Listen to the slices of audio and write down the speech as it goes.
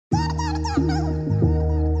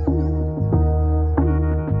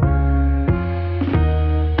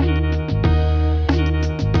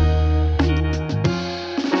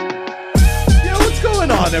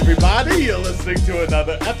Everybody, you're listening to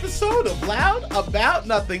another episode of Loud About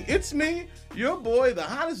Nothing. It's me, your boy, the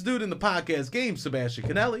hottest dude in the podcast game, Sebastian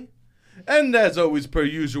Canelli. And as always, per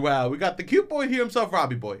usual, we got the cute boy here himself,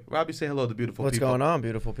 Robbie Boy. Robbie, say hello to beautiful people. What's going on,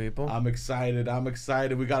 beautiful people? I'm excited.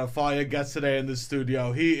 We got a fire guest today in the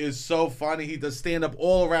studio. He is so funny. He does stand-up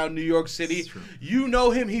all around New York City. You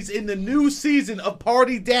know him. He's in the new season of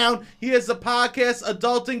Party Down. He has a podcast,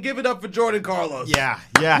 Adulting. Give it up for Jordan Carlos. Yeah.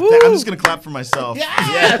 I'm just going to clap for myf.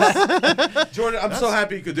 Yes. Jordan, I'm so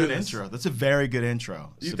happy you could do this. Intro. That's a very good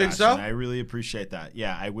intro. You Sebastian. think so? I really appreciate that.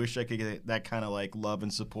 Yeah, I wish I could get that kind of like love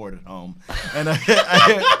and support at home. And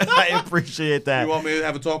I appreciate that. You want me to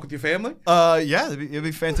have a talk with your family? Yeah, it'd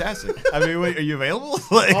be fantastic. I mean, wait, are you available?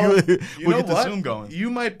 We'll get the Zoom going. You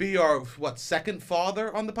might be our, second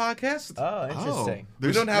father on the podcast? Oh, interesting.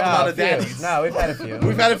 We don't have a lot of daddies. No, we've had a few.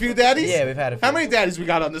 We've had a few daddies? Yeah, we've had a few. How many daddies we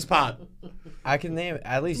got on this pod? I can name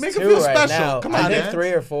at least Make two it feel right special. now. Come on, I think man. 3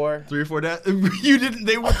 or 4. 3 or 4 dads? You didn't.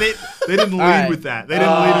 They didn't lead with that. They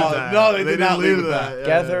didn't lead with that. No, they did not lead with that.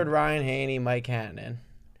 Gethard, Ryan Haney, Mike Hannon.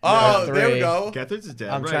 Oh, there we go. Gethard's a dad.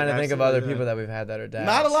 I'm trying to think of other people that we've had that are dads.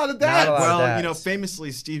 Not a lot of dads. Well,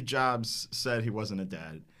 famously, Steve Jobs said he wasn't a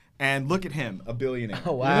dad. And look at him, a billionaire.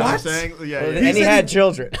 Oh, wow. You know what I'm saying? Yeah. Well, and he had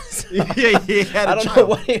children. Yeah, he had a I don't child. know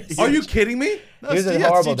what he was. Are you kidding me? No, he was a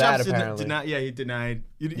horrible Steve dad, Jobs apparently. He denied.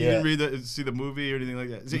 You didn't see the movie or anything like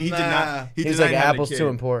that? He Nah. He was denied like, having a Apple's kid. too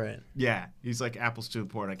important. Yeah, he's like, Apple's too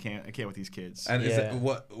important. I can't with these kids. And is it,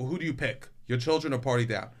 who do you pick? Your children or Party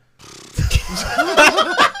Down?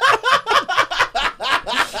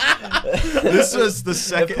 This was the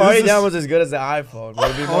second. If Party Down was as good as the iPhone,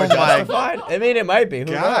 would it be more justified? I mean, it might be. Who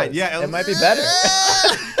knows? Yeah, it might be better.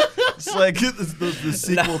 It's like the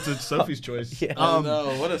sequel to Sophie's Choice. Yeah.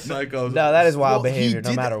 No, what a psycho. No, that is wild behavior,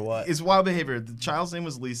 no matter what. It's wild behavior. The child's name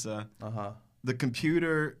was Lisa. Uh-huh. The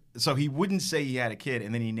computer, so he wouldn't say he had a kid,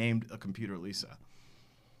 and then he named a computer Lisa.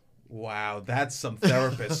 Wow, that's some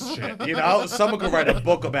therapist shit. You know, someone could write a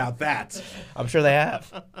book about that. I'm sure they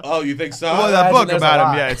have. Oh, you think so? Well, that book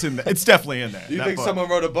about him, yeah, it's in there. It's definitely in there. You think someone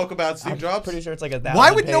wrote a book about Steve Jobs? I'm pretty sure it's like 1,000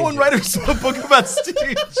 Why would no one pages. write a book about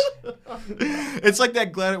Steve? It's like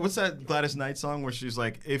that what's that Gladys Knight song where she's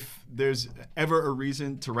like, if there's ever a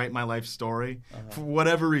reason to write my life story, for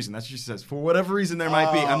whatever reason, that's what she says, for whatever reason there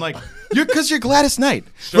might be. I'm like, because you're Gladys Knight.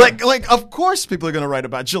 Sure. Like of course people are going to write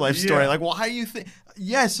about your life story. Like, well, how do you think?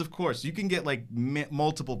 Yes, of course. You can get like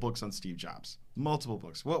multiple books on Steve Jobs. Multiple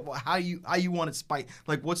books. How you want it spice?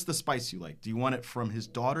 Like, what's the spice you like? Do you want it from his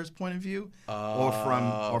daughter's point of view,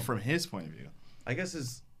 or from his point of view? I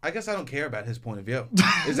guess I don't care about his point of view.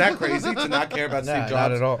 Is that crazy to not care about Steve Jobs?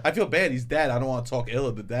 Not at all. I feel bad. He's dead. I don't want to talk ill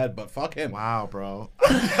of the dead, but fuck him. Wow, bro.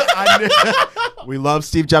 We love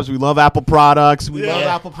Steve Jobs. We love Apple products. We love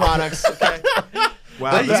Apple products. Okay.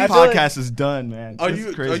 Wow, this podcast is done, man. Are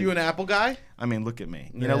you an Apple guy? I mean, look at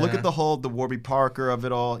me. You know, look at the Warby Parker of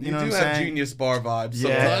it all. You know what I'm saying? You do have Genius Bar vibes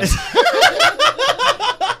sometimes.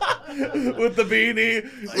 With the beanie,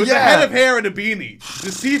 with the head of hair and a beanie,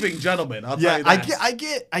 deceiving gentleman. I'll tell you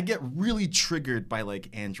that. I get really triggered by like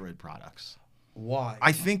Android products. Why?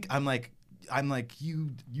 I think I'm like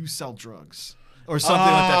you sell drugs. Or something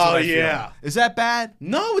like that. That's what I feel. Is that bad?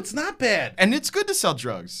 No, it's not bad. And it's good to sell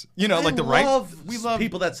drugs. You know, we love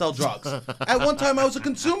people that sell drugs. At one time, I was a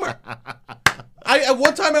consumer. At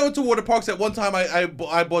one time, I went to water parks. At one time, I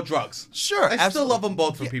bought drugs. Sure, I still love them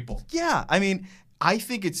both for people. Yeah, I mean, I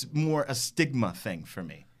think it's more a stigma thing for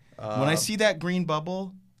me. When I see that green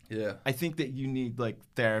bubble, I think that you need like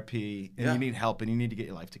therapy and you need help and you need to get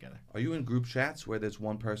your life together. Are you in group chats where there's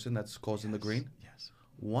one person that's causing the green?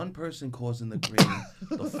 One person causing the green.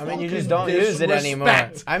 I mean, you just don't use it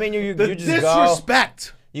anymore. I mean, you just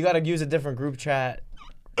disrespect. You got to use a different group chat.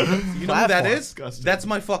 You know who that is? That's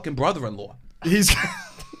my fucking brother-in-law. He's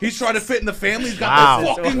trying to fit in the family. He's got the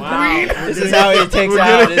fucking green. This is how he takes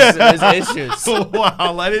out his issues.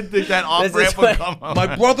 Wow, I didn't think that off-ramp would come up.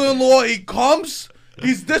 My brother-in-law, he comes.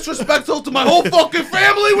 He's disrespectful to my whole fucking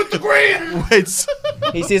family with the green. Wait.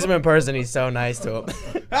 He sees him in person. He's so nice to him.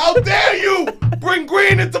 How dare you bring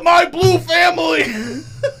green into my blue family?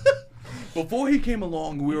 Before he came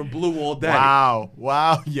along, we were blue all day.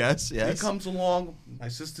 Wow. Yes. He comes along. My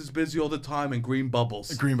sister's busy all the time, and green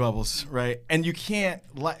bubbles. Green bubbles, right? And you can't.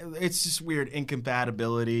 It's just weird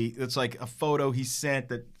incompatibility. It's like a photo he sent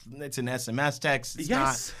that it's an SMS text. It's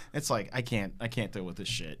not. It's like I can't deal with this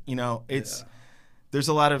shit. You know, there's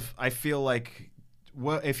a lot of. I feel like,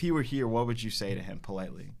 if he were here, what would you say to him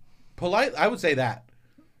politely? I would say that.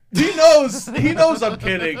 He knows I'm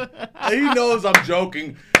kidding. He knows I'm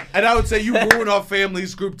joking. And I would say, you ruin our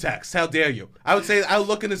family's group text. How dare you? I would say, I'll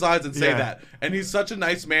look in his eyes and say that. And he's such a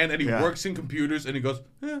nice man, and he works in computers, and he goes,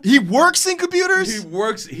 He works in computers?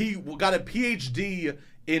 He got a PhD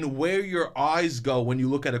in where your eyes go when you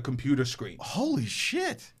look at a computer screen. Holy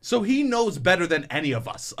shit. So he knows better than any of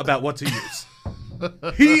us about what to use.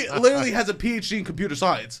 He literally has a PhD in computer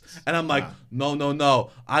science. And I'm like,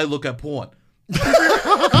 no. I look at porn.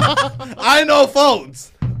 I know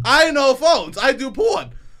phones. I do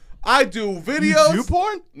porn. I do videos. You do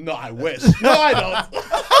porn? No, I wish. No, I don't.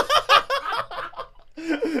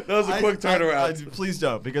 That was a quick turnaround. Please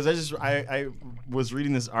don't, because I was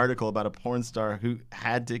reading this article about a porn star who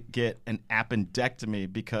had to get an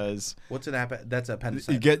appendectomy because What's an that's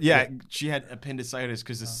appendicitis. she had appendicitis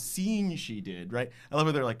because the scene she did, right? I love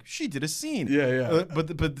how they're like, she did a scene. Yeah. But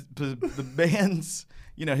the band's,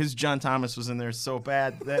 his John Thomas was in there so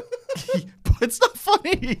bad that it's not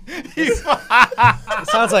funny. It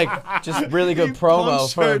sounds like just really good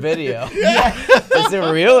promo for a video. Yeah. Is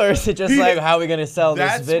it real, or is it just like, how are we going to sell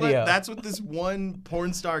this video? That's what this one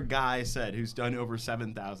porn star guy said who's done over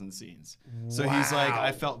 7,000 scenes. So he's like,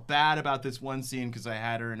 I felt bad about this one scene because I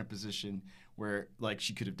had her in a position where like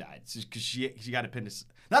she could have died. Because she got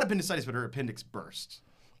not appendicitis, but her appendix burst.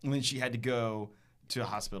 And then she had to go to a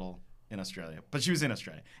hospital in Australia, but she was in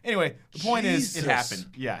Australia. Anyway, the point is, it happened.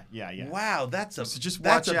 Yeah. Wow, that's a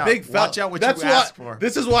big fella. Watch out what you ask for.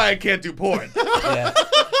 This is why I can't do porn. Yeah.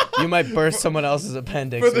 You might burst someone else's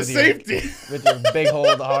appendix For the safety. with your big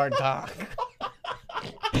old hard cock.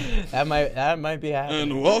 That might be happening.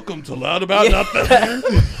 And welcome to Loud About Nothing.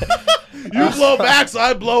 You blow backs,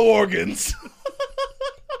 I blow organs.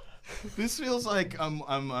 This feels like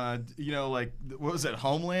like what was it,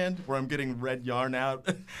 Homeland, where I'm getting red yarn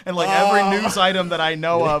out, and like every news item that I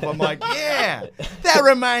know of, I'm like, yeah, that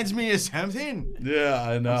reminds me of something. Yeah,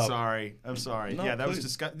 I know. I'm sorry. No, yeah, that please. was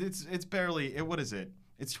disgusting. It's barely. What is it?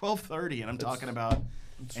 It's 12:30, and I'm talking about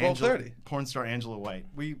 12:30. Porn star Angela White.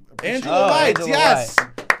 Angela White, yes.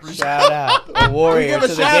 White. Shout out, a warrior to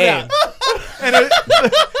the game.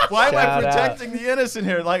 Why am I Shout protecting the innocent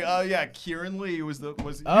here? Like, oh yeah, Kieran Lee was. Kieran Lee.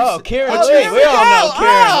 We all know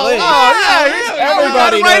Kieran Lee.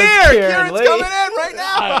 Everybody right knows here. Kieran Kieran's Lee. coming in right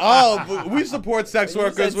now. But we support sex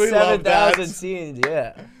workers. Said We love that. 7,000 scenes,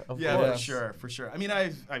 yeah. Of course. for sure. I mean,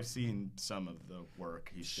 I've seen some of the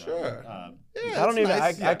work he's done. Sure. I don't even.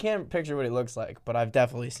 nice. I can't picture what he looks like, but I've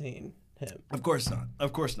definitely seen him. Of course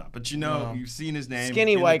not. But you've seen his name.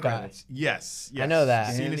 Skinny in the white guy. credits. Yes. I know that.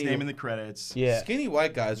 You've seen his name in the credits. Yeah. Skinny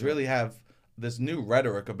white guys really have this new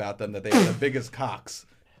rhetoric about them that they have the biggest cocks.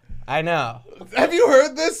 I know. Have you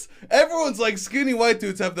heard this? Everyone's like, skinny white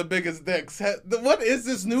dudes have the biggest dicks. What is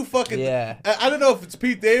this new fucking... Yeah. I don't know if it's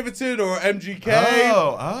Pete Davidson or MGK.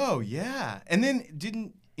 Oh, yeah. And then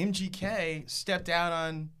didn't MGK step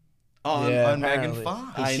down on Megan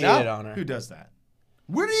Fox? He I cheated know. on her. Who does that?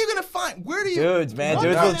 Where are you going to find... Dudes, man.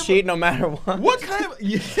 Dudes will cheat no matter what. What kind of...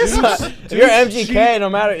 If you're MGK, no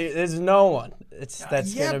matter... There's no one.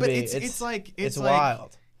 That's yeah, gonna but be... it's like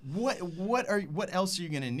wild. What else are you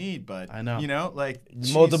gonna need, bud? I know.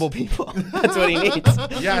 Multiple people. That's what he needs.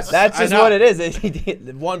 Yes, That's just what it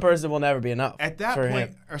is. One person will never be enough. At that for point,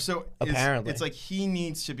 him. or so apparently, it's like he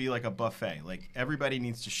needs to be like a buffet. Like everybody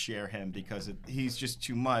needs to share him because he's just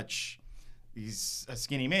too much. He's a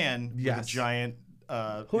skinny man with a giant.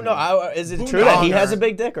 Who knows? Is it true that he has a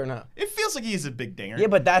big dick or not? It feels like he's a big dinger. Yeah,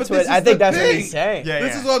 but that's what I think. That's what he's saying. Yeah,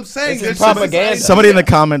 This is what I'm saying. This is propaganda. Somebody in the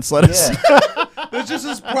comments let us. There's just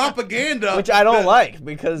this propaganda, which I don't like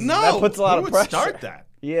because that puts a lot of pressure. Start that?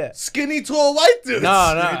 Yeah. Skinny tall white dudes.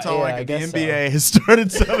 No. The NBA has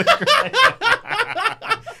started something.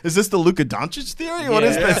 Is this the Luka Doncic theory? What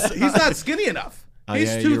is this? He's not skinny enough.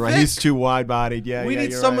 He's too thick. Right. He's too wide-bodied. Yeah, we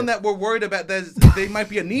need you're someone right. that we're worried about that they might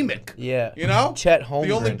be anemic. Yeah. You know? Chet Holmgren.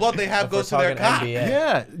 The only blood they have goes to their cock.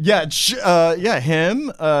 NBA. Yeah.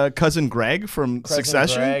 Him, cousin Greg from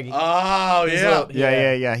Succession. Greg. Oh,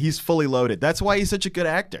 yeah. Yeah. He's fully loaded. That's why he's such a good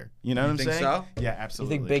actor. You know what I'm think saying? So? Yeah, You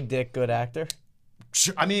absolutely. think big dick, good actor?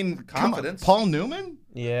 I mean, Confidence. Paul Newman?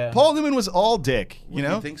 Yeah. Paul Newman was all dick. You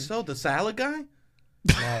know? You think so? The salad guy?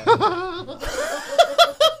 No.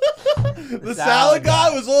 The salad guy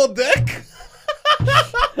was all dick?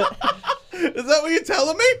 Is that what you're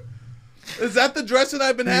telling me? Is that the dressing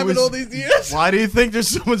I've been having all these years? Why do you think there's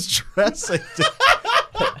so much dressing?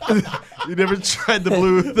 You never tried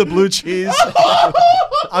the blue cheese?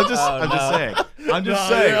 I'm just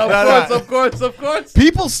saying. Yeah, of course.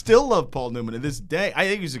 People still love Paul Newman to this day. I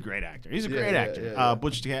think he's a great actor. He's a great actor. Yeah.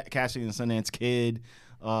 Butch Cassidy and the Sundance Kid.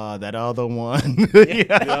 That other one. The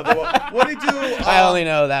other one. What did he do? I only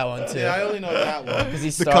know that one too. Yeah, I only know that one. Because he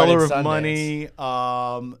The started Color of Sundance. Money.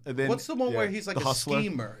 And then, What's the one where he's like The a Hustler?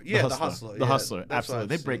 schemer? Yeah, the Hustler. The Yeah, Hustler. that's what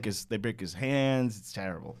Absolutely. I've They break his hands. It's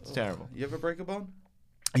terrible. It's terrible. You ever break a bone?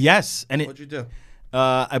 Yes, and What'd you do?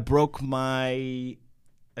 I broke my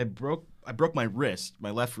wrist,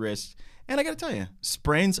 my left wrist, and I got to tell you,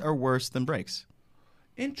 sprains are worse than breaks.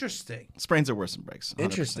 Interesting. Sprains are worse than breaks. 100%.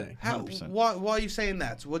 Interesting. 100%. Why are you saying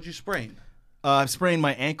that? So what'd you sprain? I've sprained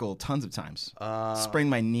my ankle tons of times. Sprained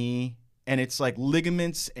my knee, and it's like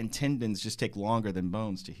ligaments and tendons just take longer than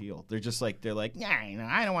bones to heal. They're like, yeah,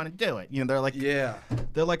 I don't want to do it. They're like, Yeah.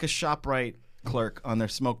 they're like a ShopRite clerk on their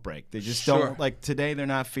smoke break. They just Sure. don't like today. They're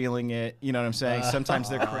not feeling it. You know what I'm saying? Sometimes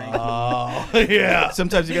they're cranky. Oh, yeah.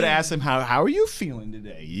 Sometimes you got to ask them, how are you feeling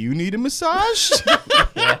today? You need a massage?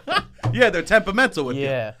 Yeah, they're temperamental with you.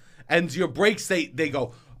 Yeah. And your breaks, they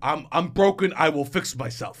go, I'm broken. I will fix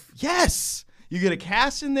myself. Yes. You get a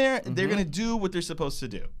cast in there. They're going to do what they're supposed to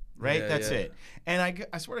do. Right? Yeah, That's yeah. it. And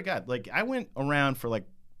I swear to God, like I went around for like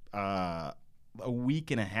a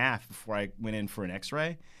week and a half before I went in for an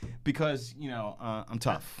x-ray because, I'm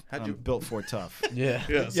tough. I'm built for tough. Yeah.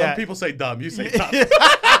 Yeah. Some people say dumb. You say tough.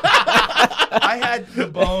 I had the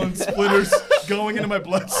bone splitters going into my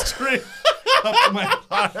bloodstream up to my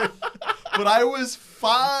heart. But I was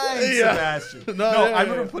fine, Yeah. Sebastian. No, I yeah.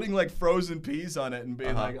 remember putting like frozen peas on it and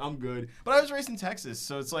being like, I'm good. But I was raised in Texas,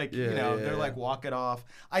 so it's like, they're like, walk it off.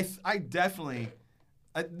 I definitely,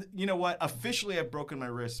 you know what? Officially, I've broken my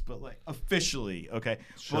wrist, but like officially, okay.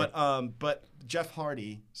 Sure. But Jeff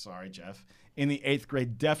Hardy, sorry, Jeff, in the 8th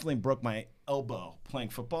grade, definitely broke my elbow playing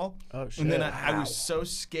football. Oh, shit. And then I was so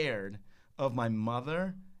scared of my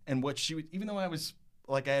mother and what she would, even though I was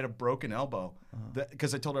like I had a broken elbow,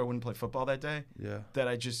 because I told her I wouldn't play football that day. Yeah. That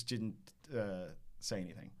I just didn't say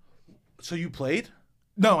anything. So you played?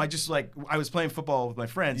 No, I just I was playing football with my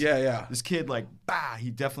friends. Yeah. This kid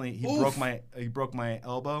he Oof. broke my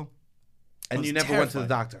elbow. And you never went to the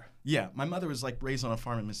doctor? Yeah, my mother was like raised on a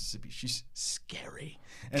farm in Mississippi. She's scary,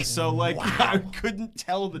 and so I couldn't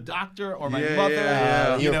tell the doctor or my mother.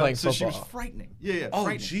 Yeah. You were playing so she was football. frightening. Yeah. Oh,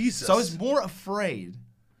 frightening. Jesus. So I was more afraid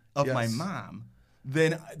of my Yes. mom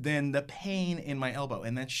than the pain in my elbow,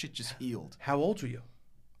 and that shit just healed. How old were you?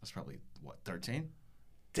 I was probably 13.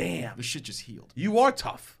 Damn. The shit just healed. You are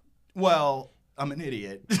tough. Well, I'm an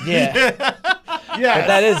idiot. Yeah. Yeah. But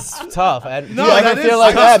that is tough. Do No, you ever that feel is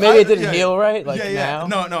like tough. that? Maybe it didn't Yeah. heal right? Like yeah.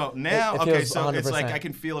 now? No. Now, It okay, feels so it's like 100%. I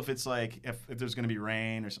can feel if it's like if there's gonna be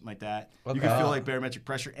rain or something like that. You Okay. can feel like barometric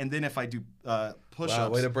pressure, and then if I do push-ups. Wow,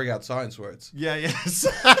 way to bring out science words. Yeah. Yes.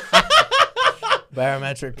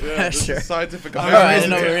 Barometric This pressure. is scientific. All right, I didn't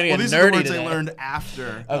know we were Well, gonna get these are the nerdy words today. I learned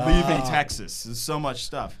after Okay. leaving Texas. There's so much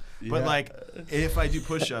stuff. But Yeah. like, if I do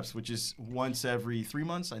push-ups, which is once every 3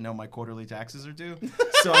 months, I know my quarterly taxes are due,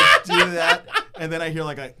 so I do that, and then I hear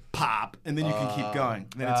like a pop, and then you can keep going.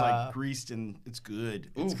 And then it's like greased and it's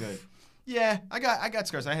good. It's Oof. good. Yeah, I got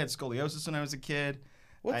scars. I had scoliosis when I was a kid.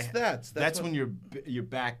 What's that? That's what- when your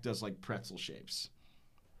back does like pretzel shapes.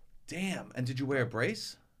 Damn. And did you wear a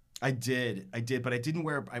brace? I did, but I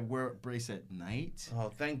wear a brace at night. Oh,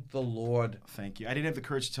 thank the Lord. Thank you. I didn't have the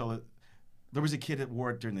courage to tell it. There was a kid that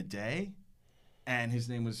wore it during the day, and his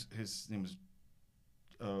name was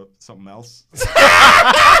something else.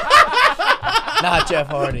 Not Jeff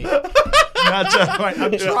Hardy. Not Jeff Hardy.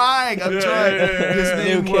 I'm trying. yeah. His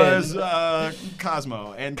name New kid. was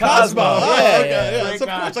Cosmo. And Cosmo. Oh, Yeah, okay.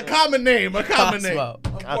 yeah. It's a common name. A common name. Cosmo.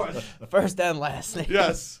 Of course. First and last name.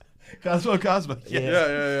 Yes. Cosmo. Yeah.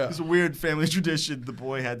 Yeah. It's a weird family tradition. The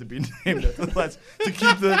boy had to be named after the last to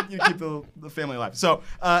keep the family alive. So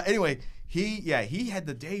anyway, he had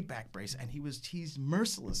the day back brace, and he was teased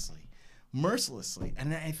mercilessly.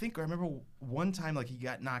 And I remember one time like he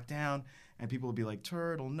got knocked down, and people would be like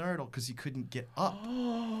turtle nurdle because he couldn't get up.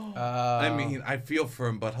 I mean, I feel for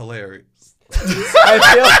him, but hilarious.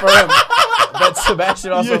 I feel for him. But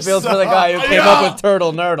Sebastian also You're feels so- for the guy who came Yeah. up with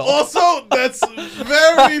Turtle Nurdle. Also, that's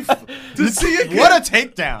very to see a kid. What a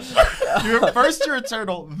takedown! You're a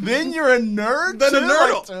turtle, then you're a nerd. Then a too?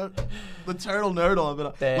 nurdle. Like, the turtle nurdle.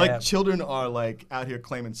 But Damn. like children are like out here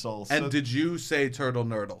claiming souls. And So did you say turtle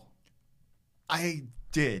nurdle? I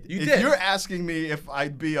did. You if did. you're asking me if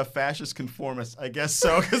I'd be a fascist conformist, I guess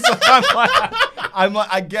so. Because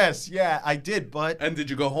I guess, yeah, I did. But And did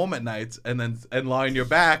you go home at night and lie on your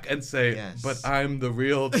back and say, Yes. "But I'm the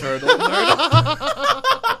real turtle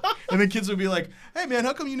nurdle"? and then kids would be like, "Hey man,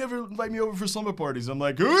 how come you never invite me over for slumber parties?" I'm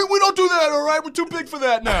like, "Hey, we don't do that. All right, we're too big for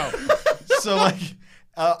that now." So like,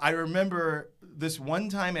 I remember this one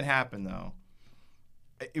time it happened though,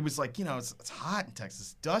 it was like, it's hot in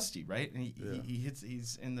Texas, dusty, right? And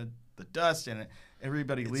he's in the dust, and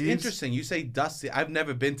everybody leaves. It's interesting. You say dusty. I've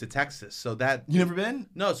never been to Texas, so that You never been?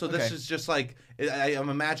 No, so this Okay. is just like I'm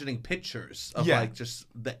imagining pictures of like just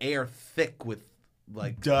the air thick with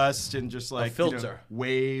like Dust and just like filter.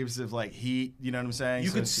 waves of like heat. You know what I'm saying? You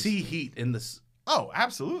So could it's just- see heat in this. Oh,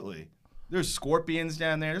 absolutely. There's scorpions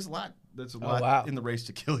down there. There's a lot. There's a lot wow. in the race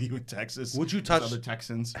to kill you in Texas. Would you There's touch- other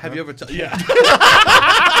Texans? Have you ever? Yeah,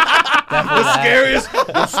 Definitely that.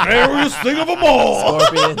 the scariest thing of them all.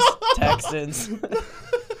 Scorpions, Texans.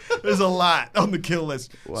 There's a lot on the kill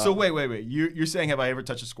list. Wow. So wait. You're saying have I ever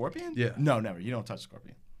touched a scorpion? Yeah. No, never. You don't touch a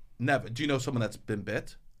scorpion. Never. Do you know someone that's been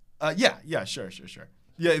bit? Yeah, sure.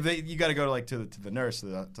 Yeah, you got to go to the nurse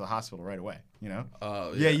to the hospital right away.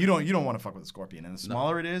 Oh, Yeah, you don't want to fuck with a scorpion, and the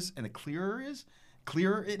smaller it is, and the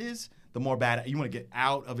clearer it is, the more bad you want to get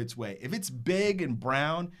out of its way. If it's big and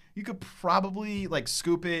brown, you could probably like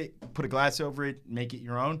scoop it, put a glass over it, make it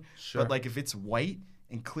your own. Sure. But like if it's white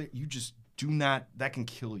and clear, you just do not. That can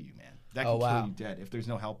kill you, man. That can Oh, wow. kill you dead if there's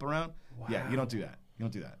no help around. Yeah, you don't do that.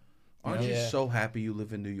 Aren't you Yeah. so happy you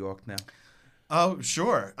live in New York now? Oh,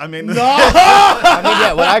 sure. I mean, I mean,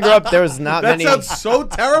 yeah, when I grew up, there was not That many. sounds so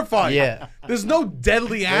terrifying. Yeah. There's no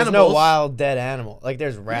deadly There's animals. no wild dead animal. Like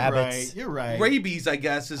there's you're rabbits. right. You're right. Rabies, I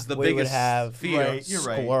guess, is the We would biggest have fear. Right, you're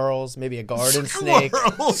right. Squirrels, maybe a garden snake.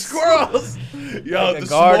 Squirrels. Yo, Like a the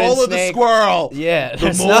garden smaller the snake. squirrel, Yeah, the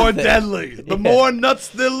there's more nothing. deadly. The Yeah. more nuts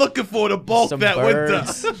they're looking for to bulk Some that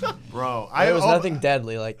birds. winter. Bro, There was nothing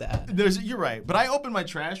deadly like that. You're right, but I opened my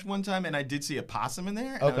trash one time and I did see a possum in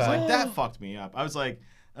there. And I was Okay. like, that fucked me up. I was like,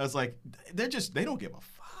 they don't give a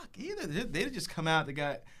fuck either. They just come out.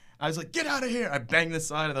 I was like, get out of here. I banged the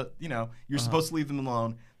side of the. You're supposed to leave them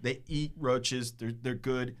alone. They eat roaches. They're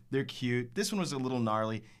good. They're cute. This one was a little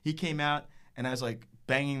gnarly. He came out and I was like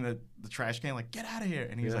banging the trash can, like, get out of here.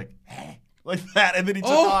 And he was like, eh. Like that, and then he took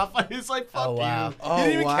off. I was like, "Fuck Oh, wow. you!" Oh, he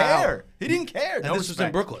didn't even wow. care. He didn't care. And No this was in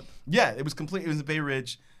respect. Brooklyn. Yeah, it was complete. It was in Bay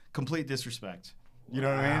Ridge. Complete disrespect. You know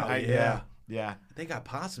what Wow, I mean? yeah. Yeah. They got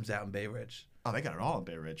possums out in Bay Ridge. Oh, they got it all in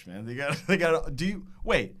Bay Ridge, man. They got it all.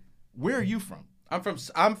 Wait, where are you from?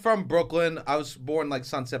 I'm from Brooklyn. I was born like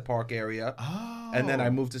Sunset Park area, Oh. and then I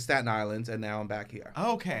moved to Staten Island, and now I'm back here.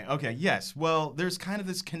 Okay, yes. Well, there's kind of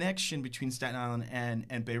this connection between Staten Island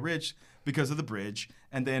and Bay Ridge because of the bridge,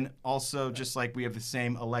 and then also just like we have the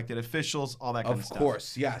same elected officials, all that kind of Of stuff.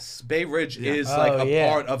 course, yes. Bay Ridge is Oh, like a yeah.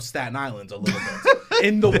 part of Staten Island a little bit.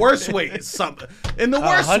 In the worst ways. In the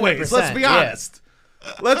worst 100%, ways. Let's be yeah. honest.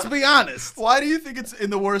 Let's be honest. Why do you think it's in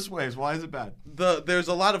the worst ways? Why is it bad? There's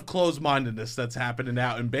a lot of closed-mindedness that's happening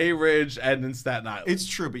out in Bay Ridge and in Staten Island. It's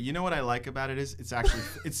true, but you know what I like about it is it's actually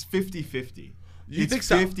it's 50-50. You It's think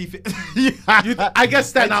so? 50-50. Yeah. I guess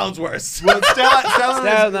Staten Island's worse. Well, Staten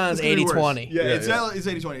Island's it's gonna be worse. 80-20. Yeah, Yeah, it's yeah. It's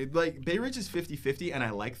 80-20. Like Bay Ridge is 50-50, and I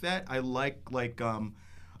like that. I like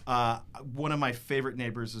one of my favorite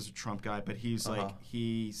neighbors is a Trump guy, but he's like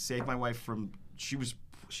he saved my wife from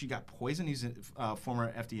she got poisoned. He's a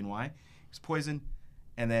former FDNY. He was poisoned,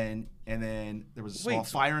 and then there was a small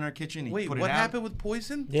fire in our kitchen. He Wait, put it what out. happened with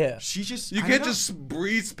poison? Yeah. She just You I can't don't know. just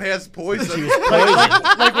breeze past poison. She was poisoned.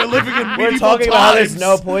 like we're living in medieval We're talking about how there's times.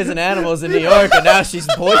 no poison animals in New York, and now she's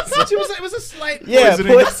poisoned. It was a slight Yeah,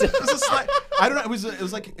 poisoning. poison. It was a slight. I don't know. It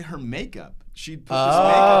was like her makeup. She'd put this Oh,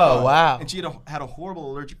 makeup on, wow. and she had a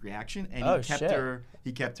horrible allergic reaction, and Oh, he kept shit. her.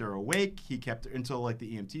 He kept her awake. He kept her until like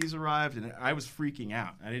the EMTs arrived, and I was freaking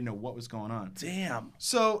out. I didn't know what was going on. Damn.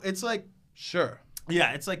 So it's like, Sure.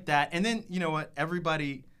 yeah, it's like that. And then you know what?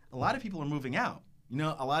 A lot of people are moving out. You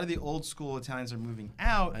know, a lot of the old school Italians are moving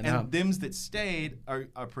out, I know. and thems that stayed are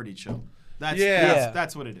pretty chill. That's Yeah.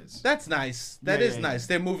 that's what it is. That's nice. That Yeah, is yeah, nice.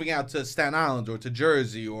 They're moving out to Staten Island or to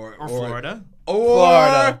Jersey or Florida. Or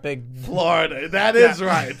Florida, big. Florida. That is Yeah.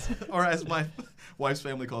 right. Or as my wife's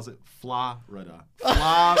family calls it, Florida.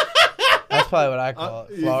 That's probably what I call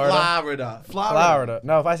it. Florida. Florida.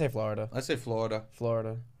 No, if I say Florida, I say Florida.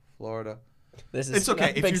 Florida. Florida. This is It's okay. a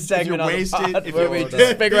If big you're segment on the wasted, pod if where you're we wasted.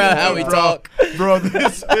 just figure out how we Bro. talk. Bro,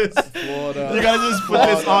 this is Florida. You gotta just put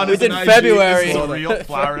this on We as did an IG. February. This is a real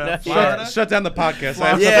Florida. Yeah. Florida. Shut down the podcast. I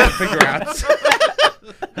have Yeah. something to figure out.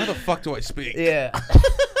 How the fuck do I speak? Yeah.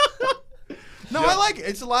 No, I like it.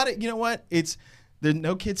 It's a lot of, you know what?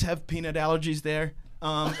 No kids have peanut allergies there.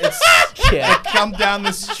 It's Yeah. come down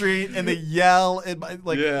the street and they yell. And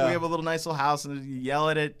like Yeah. we have a little nice little house and you yell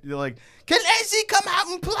at it. You're like, "Can Izzy come out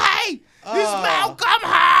and play? Mal, come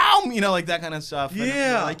home!" You know, like that kind of stuff. And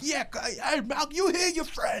Yeah. you're like, yeah, Mal, you hear your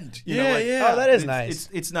friend. You know, Yeah, like, yeah. Oh, that is it's, nice.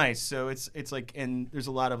 It's nice. So it's like, and there's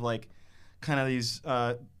a lot of like, kind of these,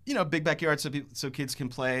 big backyards so kids can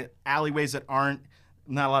play. Alleyways that aren't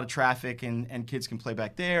not a lot of traffic, and kids can play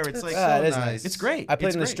back there. It's like it is nice. It's great. I play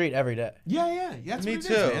It's in the great. street every day. Yeah. That's Me what it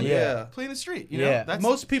too. is, man. Yeah. Play in the street. You Yeah. know, that's,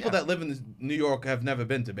 Most people that live in New York have never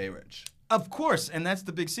been to Bay Ridge. Of course, and that's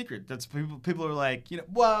the big secret. That's people are like,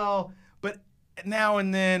 well, but now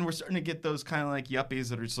and then we're starting to get those kind of like yuppies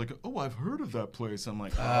that are just like, oh, I've heard of that place. I'm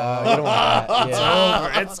like, You don't want that.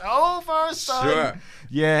 Yeah. it's over, son. Sure.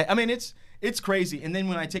 Yeah, I mean it's crazy. And then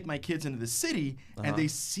when I take my kids into the city and they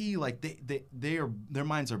see like their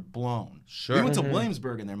minds are blown. Sure. We went to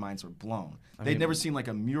Williamsburg and their minds were blown. They'd never seen like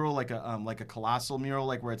a mural, like a colossal mural,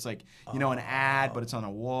 like where it's like an ad, but it's on a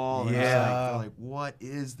wall. And they're like, what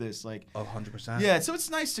is this? Like, 100%. yeah. So it's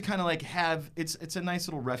nice to kind of like have it's a nice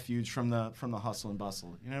little refuge from the hustle and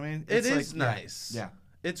bustle. You know what I mean? It It's is like, nice. Yeah.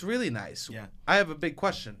 It's really nice. Yeah. I have a big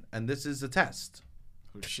question, and this is a test.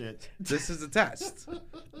 Oh shit. This is a test.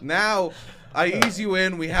 Now, I ease you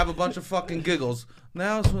in. We have a bunch of fucking giggles.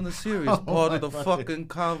 Now's when the serious part of the fucking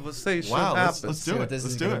conversation Wow. happens. Let's do what it. this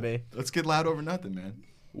Let's is do gonna it. be. Let's get loud over nothing, man.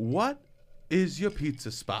 What is your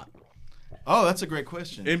pizza spot? Oh, that's a great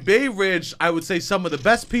question. In Bay Ridge, I would say some of the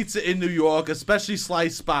best pizza in New York, especially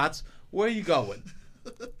slice spots. Where are you going?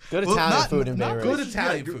 Good Well, Italian not- food in Bay not Ridge. good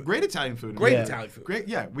Italian food. Great Italian food. Great Yeah. Italian food. Great,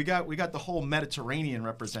 yeah. We got the whole Mediterranean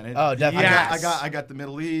represented. Oh, definitely. Yes. I got the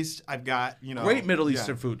Middle East. I've got Great Middle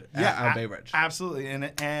Eastern food at Bay Ridge. Absolutely.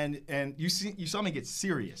 And you saw me get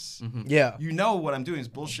serious. Mm-hmm. Yeah. You know what I'm doing is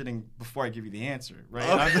bullshitting before I give you the answer, right?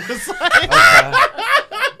 Okay. I'm just like,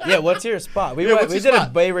 Yeah, what's your spot? We what's did your a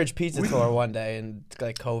spot? Bay Ridge pizza tour one day and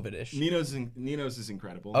like COVID-ish. Nino's is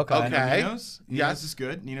incredible. Okay. You know Okay. Nino's Yes. is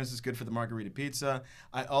good. Nino's is good for the margarita pizza.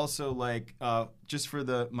 I also like just for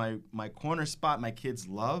my corner spot my kids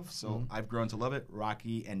love. So I've grown to love it.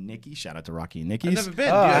 Rocky and Nikki. Shout out to Rocky and Nikki's. I've never been.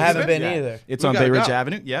 Oh, Yeah, I haven't you've been Yeah. either. It's We on gotta Bay Ridge go.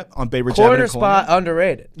 Avenue. Yep, on Bay Ridge Corner Avenue. spot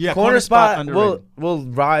underrated. Yeah, corner corner spot spot underrated. will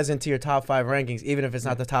rise into your top 5 rankings, even if it's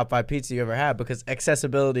not the top 5 pizza you ever had, because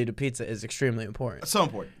accessibility to pizza is extremely important. So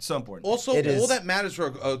important. So important. Also, It all is. that matters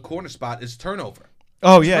for a corner spot is turnover.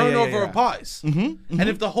 Oh yeah, Turnover of pies. Mm-hmm. And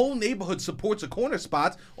if the whole neighborhood supports a corner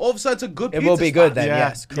spot, all of a sudden it's a good It pizza will be spot. good then.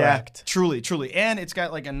 Yes, correct. Truly, truly. And it's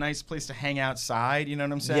got like a nice place to hang outside, you know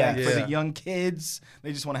what I'm saying? Yeah. For Yeah. the young kids,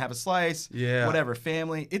 they just want to have a slice. Yeah. Whatever,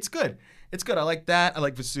 family. It's good. It's good. I like that. I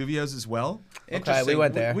like Vesuvio's as well. Interesting. we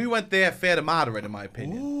went there. We went there fair to moderate, in my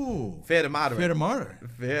opinion. Ooh. Fair to moderate. Fair to martyr.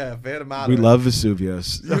 Yeah, fair to moderate. We love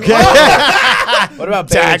Vesuvio's. Okay. What about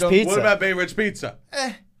Bay Ridge pizza? What about Bay Ridge Pizza?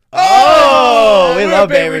 Oh, we we're love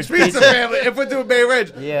a Bay Ridge pizza. family. If we're doing Bay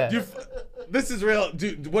Ridge, Yeah. this is real.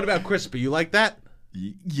 Dude, what about crispy? You like that?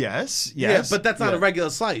 Yes. Yeah, but that's not a regular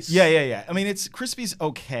slice. Yeah. I mean, it's crispy's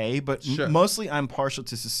okay, but Sure. mostly I'm partial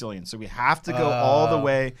to Sicilian, so we have to go all the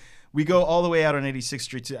way. We go all the way out on 86th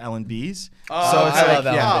Street to L&B's. Oh, so it's I like,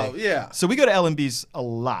 love L&B. Oh, yeah. So we go to L&B's a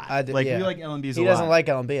lot. We We like L&B's a lot. He doesn't like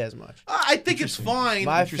L&B as much. I think it's fine.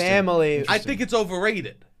 My family. I think it's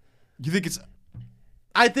overrated. You think it's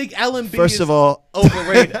I think L&B First is of all,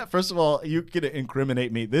 overrated. First of all, you're gonna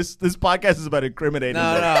incriminate me. This podcast is about incriminating.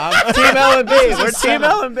 No, me. I'm Team L&B. We're Team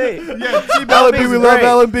L&B. Yeah, Team L&B. We love great.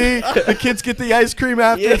 L&B. The kids get the ice cream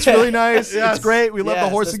after. It's Yeah. really nice. Yes. It's great. We love the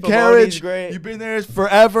Yes, horse the and spumoni's carriage. great. You've been there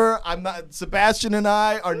forever. I'm not. Sebastian and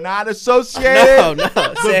I are not associated. No,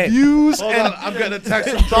 The same. views Hold and on, I'm getting a text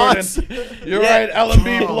from thoughts. Jordan. You're Yeah. right,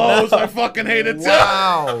 L&B blows. I fucking hate it too.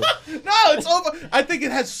 Wow. No, it's over. I think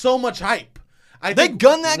it has so much hype. I They think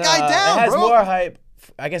gunned that guy down, it has bro. more hype.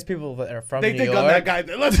 I guess people that are from they New did York. gun that guy.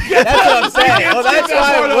 Let's get That's what I'm saying.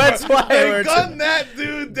 Well, that's why they we're gunned that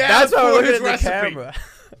dude down That's why for we're his looking at the recipe. camera.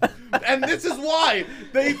 And this is why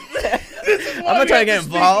they. This is why I'm not we trying to have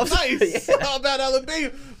get involved. Nice about L&B,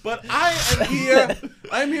 but I am here.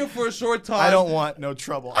 I'm here for a short time. I don't want no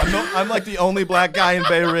trouble. I'm like the only black guy in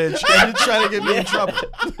Bay Ridge, and you're trying to get me in trouble.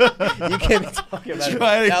 You can't be talking about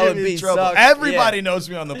Trying to get me L&B in trouble. sucks. Everybody knows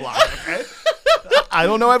me on the block. Okay. I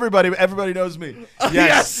don't know everybody, but everybody knows me.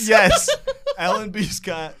 Yes. L&B's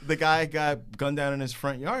the guy got gunned down in his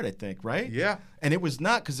front yard, I think, right? Yeah. And it was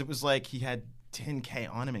not because it was like he had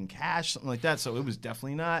 $10K on him in cash, something like that. So it was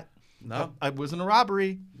definitely not. No. It wasn't a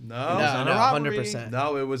robbery. No. No, not a no, robbery. 100%.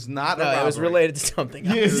 No, it was not a No, robbery. it was related to something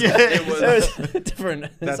else. It was. There was different.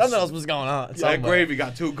 Something else was going on. That somewhere. gravy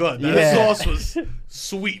got too good. That Yeah. sauce was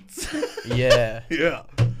sweet. Yeah. Yeah.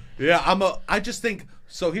 I just think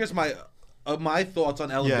so. Here's my thoughts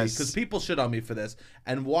on L&B Yes. because people shit on me for this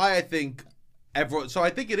and why I think everyone. So I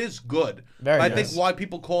think it is good. Very but I good. think why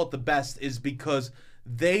people call it the best is because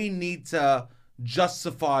they need to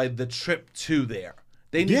justify the trip to there.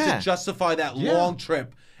 They need Yeah. to justify that Yeah. long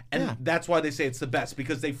trip. And Yeah. that's why they say it's the best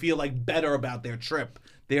because they feel like better about their trip,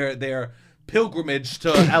 their pilgrimage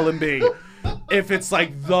to L&B. if it's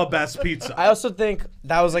like the best pizza. I also think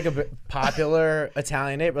that was like a popular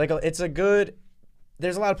Italian neighborhood. Like it's a good.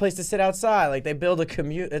 There's a lot of places to sit outside. Like they build a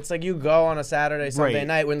commute. It's like you go on a Saturday, Sunday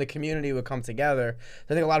night when the community would come together.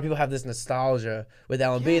 I think a lot of people have this nostalgia with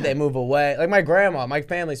L&B. They move away. Like my grandma, my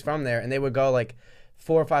family's from there, and they would go like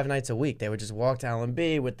 4 or 5 nights a week. They would just walk to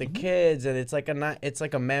L&B with the kids, and it's like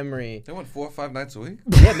a memory. They went 4 or 5 nights a week?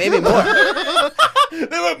 Yeah, maybe more. They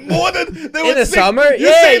went more than in the summer.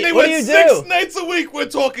 You're saying they what went do you 6 do? nights a week. We're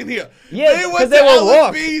talking here. Yeah, because they would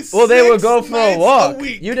walk. Well, they would go for a walk.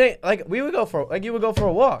 You didn't like. We would go for you would go for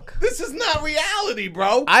a walk. This is not reality,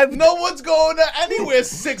 bro. I've- no one's going to anywhere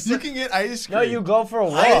 6. You can get ice cream. No, you go for a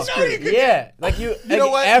walk. Ice cream. Yeah, like you. You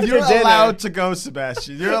know what? After You're dinner, allowed to go,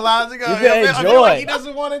 Sebastian. You're allowed to go. You can I feel like enjoy. he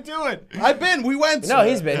doesn't want to do it. I've been. We went. No,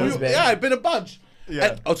 he's been. Yeah, I've been a bunch.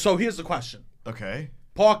 Yeah. So here's the question. Okay.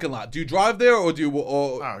 Parking lot. Do you drive there or do you?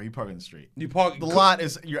 Or Oh, you park in the street. you park? The lot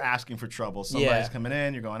is you're asking for trouble. Somebody's Yeah. coming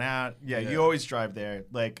in, you're going out. Yeah, Yeah. you always drive there.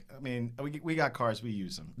 Like, I mean, we got cars, we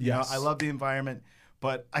use them. You know, Yes. I love the environment,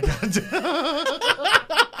 but I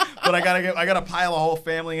gotta pile a whole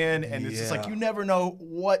family in, and it's just like Yeah. you never know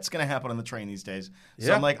what's gonna happen on the train these days. So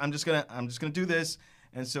Yeah. I'm like, I'm just gonna do this.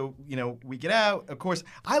 And so, you know, we get out. Of course,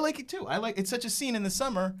 I like it too. It's such a scene in the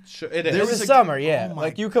summer. Sure, it There is. In was the a- summer, yeah. oh my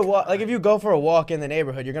Like you could walk. Like if you go for a walk in the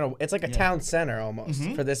neighborhood, it's like a town center almost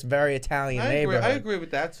for this very Italian I agree. neighborhood. I agree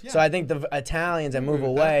with that. So I think the Italians that move with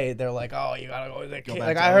away, they're like, oh, you gotta go with the Go kid. back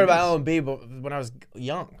Like to I heard about L&B's. L&B, but when I was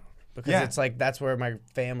young, because Yeah. it's like that's where my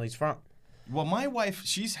family's from. Well, my wife,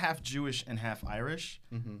 she's half Jewish and half Irish,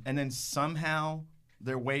 and then somehow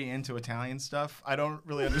they're way into Italian stuff. I don't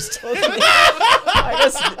really understand. I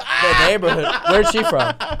guess the neighborhood. Where's she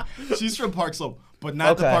from? She's from Park Slope, but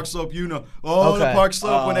not the Okay. Park Slope you know. Oh, the Okay. Park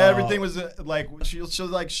Slope when everything was like she'll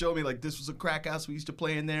like show me like this was a crack house we used to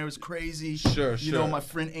play in there. It was crazy. Sure, You know, sure. my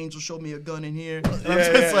friend Angel showed me a gun in here.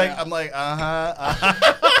 Yeah, I'm like,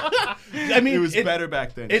 I mean, it was better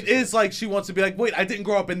back then. It is like she wants to be like, wait, I didn't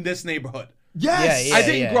grow up in this neighborhood. Yes. Yeah, I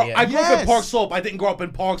didn't grow. yeah. I grew up in Yes. Park Slope. I didn't grow up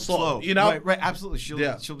in Park Slope. Slope. You know. Right, absolutely.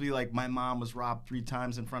 Yeah. She'll be like, my mom was robbed 3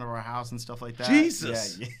 times in front of our house and stuff like that.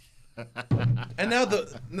 Jesus. Yeah. And now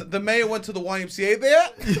the mayor went to the YMCA there.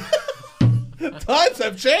 Times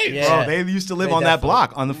have changed. Yeah. Oh, they used to live They on that definitely-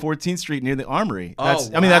 block on the 14th Street near the Armory. Oh,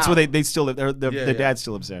 I mean, that's wow. where they still live. Their Yeah. dad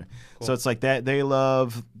still lives there. So it's like that. They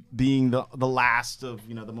love being the last of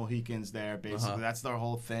the Mohicans there. Basically, that's their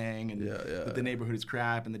whole thing. And that the neighborhood is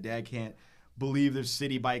crap, and the dad can't believe there's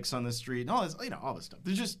city bikes on the street and all this, all this stuff.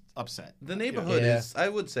 They're just upset. The neighborhood Yeah. is. I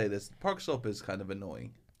would say this. Park Slope is kind of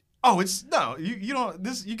annoying. Oh, it's no. You don't.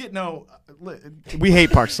 This you get no. We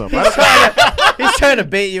hate Park Slope. I don't- He's trying to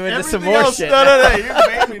bait you into some Everything more else, shit. No. You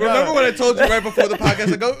made me. Remember when I told you right before the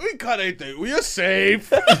podcast? I go, we cut anything. We are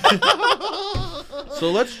safe.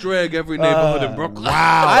 So let's drag every neighborhood in Brooklyn.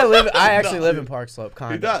 Wow. I actually live in Park Slope.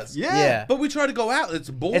 Kind He of. does. Yeah. But we try to go out. It's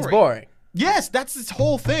boring. It's boring. Yes, that's its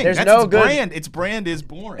whole thing. There's That's no its good- brand. Its brand is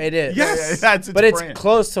boring. It is. Yes. Yeah, that's its But it's brand.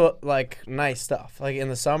 close to like nice stuff. Like in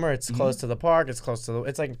the summer, it's close to the park. It's close to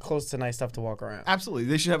it's like close to nice stuff to walk around. Absolutely.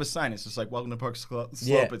 They should have a sign. It's just like, welcome to Park Slope.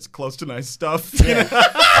 Yeah. It's close to nice stuff.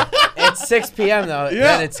 Yeah. It's 6 p.m. though.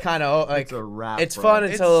 Yeah. Then it's kind of like It's a wrap, it's bro. fun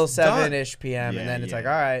until It's done. 7-ish p.m. Yeah, and then it's yeah. like,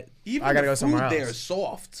 all right, Even I gotta the go somewhere food else. there is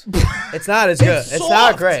soft. It's not as good. It's soft.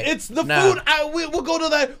 not great. It's the No. food. We'll go to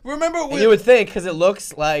that. Remember, And you would think because it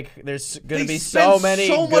looks like there's gonna they be spend so many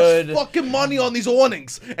so good. much fucking money on these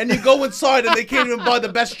awnings, and you go inside and they can't even buy the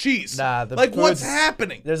best cheese. Nah, the like what's food's-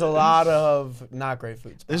 happening? There's a lot of not great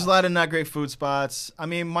food spots. There's a lot of not great food spots. I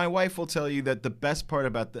mean, my wife will tell you that the best part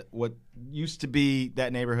about what used to be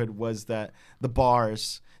that neighborhood was that the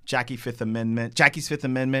bars, Jackie's Fifth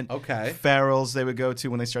Amendment, Okay. Farrell's they would go to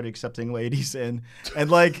when they started accepting ladies in,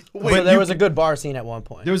 and like, So but there you- was a good bar scene at one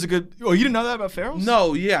point. there was a good. Oh, you didn't know that about Farrell's?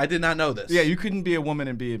 No, yeah, I did not know this. Yeah, you couldn't be a woman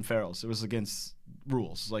and be in Farrell's. It was against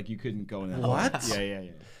rules. Like you couldn't go in there. What?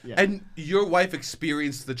 Yeah. And your wife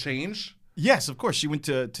experienced the change. Yes, of course. She went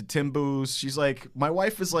to Timbu's. She's like, my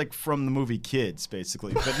wife is like from the movie Kids,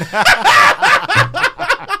 basically. But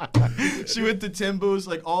she went to Timbu's,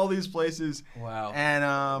 like all these places. Wow.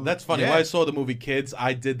 And That's funny. yeah. When I saw the movie Kids,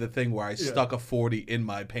 I did the thing where I stuck a 40 in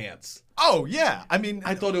my pants. Oh yeah, I mean,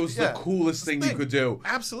 I thought it was yeah. the coolest thing you could do.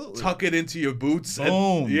 Absolutely. Tuck it into your boots. And,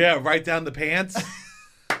 Boom. yeah, right down the pants.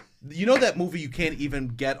 You know that movie you can't even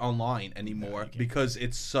get online anymore because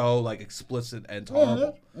it's so like explicit and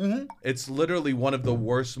horrible. It's literally one of the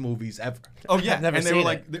worst movies ever. Oh yeah, I've never and they were seen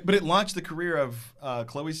like, but it launched the career of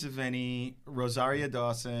Chloe Sevigny, Rosaria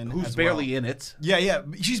Dawson, Who's as barely well. in it. Yeah,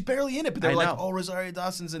 she's barely in it, but they're I like, know. oh, Rosaria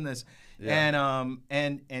Dawson's in this, Yeah.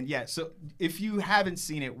 and yeah. So if you haven't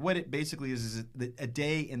seen it, what it basically is a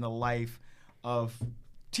day in the life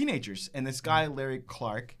teenagers, and this guy Larry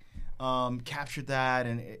Clark captured that,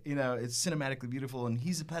 and it's cinematically beautiful, and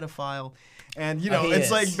he's a pedophile, and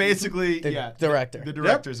it's like basically the director. The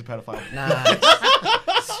director's a pedophile. Nah.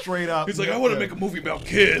 Straight up. He's like, I want to make a movie about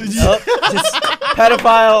kids. Just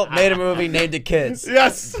pedophile made a movie named it Kids.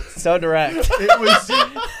 Yes. So direct.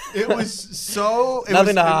 It was so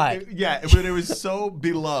nothing to hide. But it was so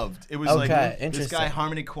beloved. It was Okay, like this interesting. guy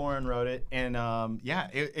Harmony Korine wrote it, and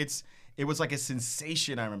it was like a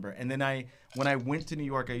sensation. I remember, and then when I went to New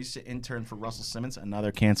York, I used to intern for Russell Simmons,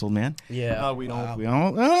 another canceled man. Yeah. We don't. I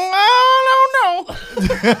don't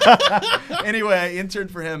know. Anyway, I interned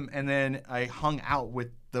for him, and then I hung out with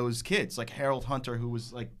those kids, like Harold Hunter, who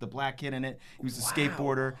was like the black kid in it. He was a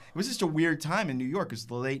skateboarder. It was just a weird time in New York. It was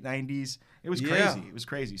the late 90s. It was crazy. Yeah. It was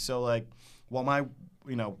crazy. So like, while my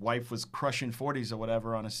wife was crushing 40s or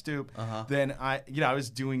whatever on a stoop, then I was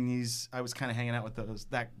doing these. I was kind of hanging out with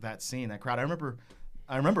that scene, that crowd. I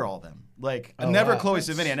remember all of them. Like, never Chloe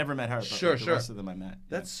Savini. I never met her, but the rest of them I met.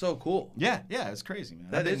 That's so cool. Yeah, it was crazy, man.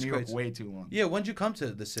 I've been in New York way too long. Yeah, when'd you come to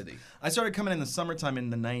the city? I started coming in the summertime in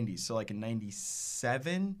the 90s. So like in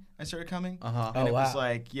 97, I started coming. And it was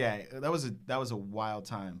like, that was a wild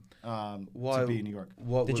time to be in New York.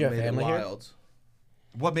 What Did you have family here? wild?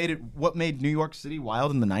 What made New York City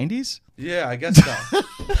wild in the 90s? Yeah, I guess so.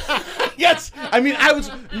 Yes, I mean, I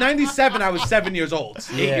was 97. I was 7 years old,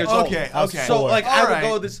 8 years old. Okay. So like, I would All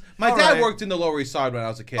go right. this. My All dad right. worked in the Lower East Side when I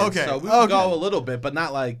was a kid. Okay. So we would go a little bit, but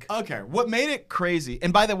not like. Okay, what made it crazy?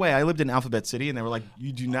 And by the way, I lived in Alphabet City, and they were like,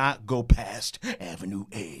 "You do not go past Avenue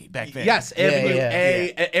A back then." Yes, Avenue yeah.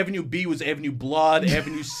 A, Avenue B was Avenue Blood,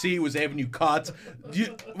 Avenue C was Avenue Cut.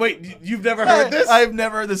 You've never heard this? I've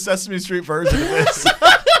never heard the Sesame Street version of this.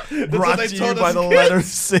 Brought they to you told by us the kids. letter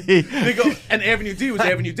C. They go, and Avenue D was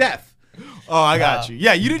Avenue Death Oh, I got you.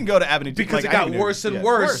 Yeah, you didn't go to Avenue D because like, it got I knew. worse and Yeah,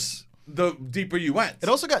 worse the deeper you went. It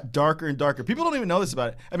also got darker and darker. People don't even know this about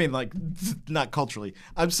it. I mean, like, not culturally.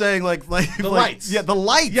 I'm saying like The lights. Yeah, the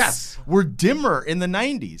lights. Yes. Were dimmer in the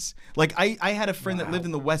 90s. Like I had a friend that lived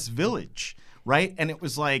in the West Village, right? And it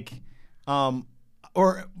was like,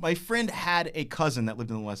 or my friend had a cousin that lived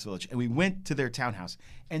in the West Village, and we went to their townhouse,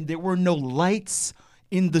 and there were no lights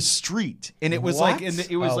in the street, and it was What? like,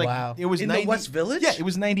 it was like, wow. it was In the West Village? Yeah, it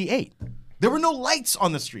was 98. There were no lights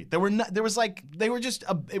on the street. It was like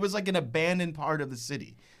an abandoned part of the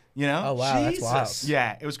city, you know? Oh wow, Jesus. that's wild.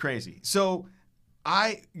 Yeah, it was crazy. So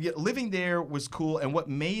living there was cool, and what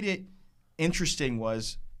made it interesting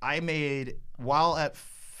was while at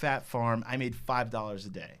Fat Farm, I made $5 a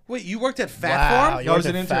day. Wait, you worked at Fat Wow, Farm? you I was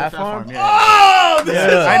worked an at intern at Fat Farm? Yeah. Oh, this Yeah,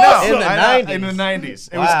 is I know. In the I know, 90s. In the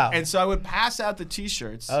 90s. Wow. And so I would pass out the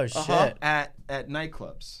T-shirts Oh shit. at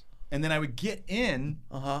nightclubs, and then I would get in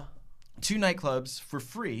to nightclubs for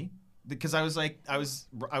free because I was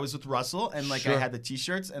with Russell, and like I had the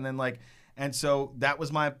T-shirts, and then and so that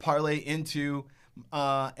was my parlay into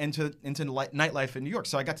nightlife in New York.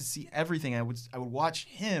 So I got to see everything. I would watch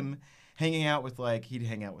him hanging out with he'd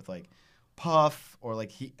hang out with Puff, or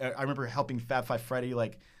I remember helping Fab Five Freddy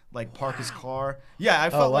park his car. Yeah,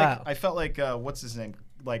 I felt like what's his name?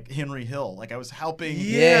 Like Henry Hill. Like I was helping.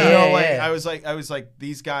 Yeah. I was like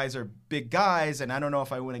these guys are big guys, and I don't know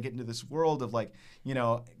if I want to get into this world of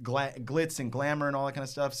glitz and glamour and all that kind of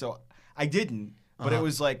stuff. So I didn't. But it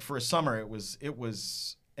was like for a summer, it was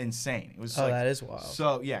insane. It was that is wild.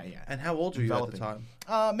 So yeah. And how old were you at the time?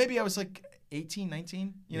 Maybe I was 18,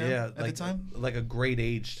 19, at the time. Like a great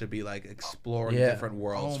age to be exploring different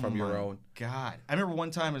worlds from your own. God. I remember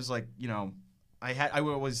one time it was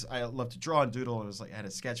I love to draw and doodle, and it was I had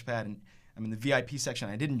a sketch pad, and I'm in the VIP section.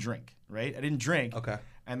 I didn't drink, right? I didn't drink. Okay.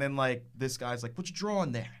 And then this guy's like, "What you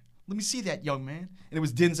drawing there? Let me see that, young man." And it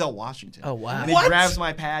was Denzel Washington. Oh wow. And he grabs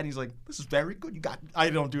my pad, and he's like, "This is very good. I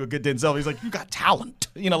don't do a good Denzel." He's like, "You got talent,"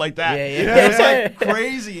 like that. Yeah. It was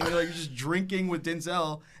crazy, and you're just drinking with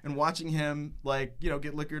Denzel and watching him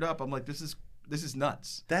get liquored up. I'm like, this is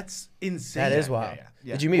nuts. That's insane. That is wild.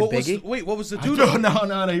 Yeah. Did you meet Biggie? What was the doodle?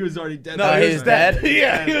 No, he was already dead. No, he was dead?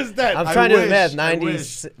 Yeah, he was dead. I'm I trying to do the wish, math. I 90s.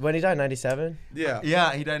 wish. When he died, 97. Yeah.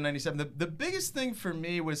 Yeah, he died in 97. The biggest thing for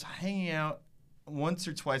me was hanging out once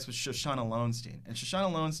or twice with Shoshana Lowenstein. And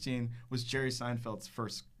Shoshana Lowenstein was Jerry Seinfeld's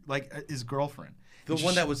first, his girlfriend. The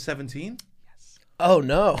one that was 17? Oh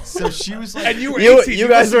no. So she was And you were You 18. you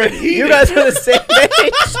guys were the same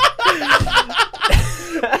age.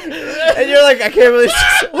 And you're like, I can't believe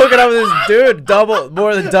she's hooking up with this dude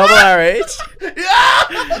more than double our age.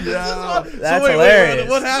 Yeah. That's hilarious.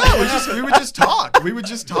 What happened? We would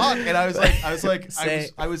just talk. And I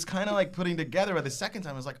was kind of putting together. By the second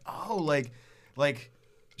time, I was like, oh, like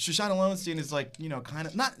Shoshana Lowenstein is kind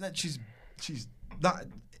of not that she's not.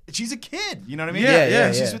 she's a kid. You know what I mean? Yeah.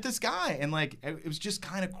 And she's with this guy, and like it was just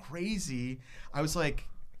kind of crazy. I was like,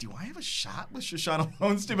 do I have a shot with Shoshana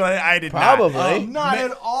Lowenstein? But I did Probably. not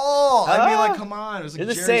at all. I mean, like, come on. It was like You're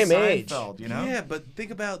the Jerry same age. Seinfeld, you know? Yeah, but think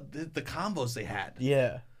about the combos they had.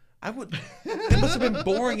 Yeah. I would. It must have been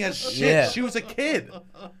boring as shit. Yeah. She was a kid.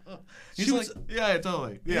 She was, yeah,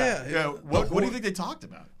 totally. Yeah. What do you think they talked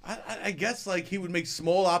about? I guess like he would make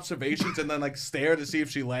small observations and then like stare to see if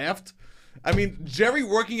she laughed. I mean, Jerry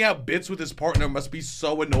working out bits with his partner must be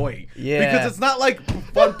so annoying. Yeah. Because it's not like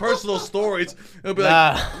fun personal stories. It'll be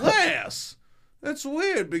like, Lass. That's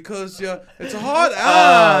weird because it's a hard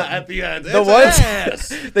at the end. It's ass.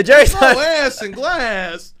 The Jerry No ass and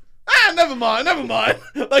glass. Never mind.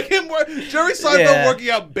 Like Jerry Seinfeld working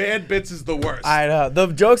out bad bits is the worst. I know. The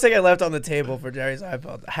jokes that get left on the table for Jerry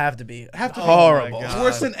Seinfeld have to be horrible. It's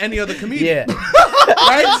worse than any other comedian. Yeah.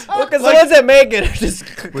 Right? Because the ones that make it are just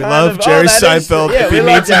We love Jerry Seinfeld. If he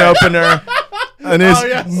needs an opener and his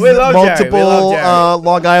We love multiple Jerry.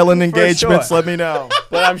 Long Island engagements, sure. let me know.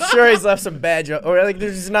 But I'm sure he's left some bad jokes. Or like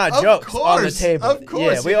there's just not jokes on the table. Of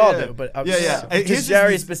course. Yeah, we all do. But His just is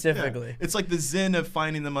Jerry the- specifically. yeah. It's like the zen of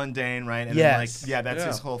finding the mundane, right? And Yes. then that's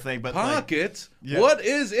his whole thing. But Pocket? Yeah. What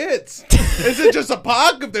is it? Is it just a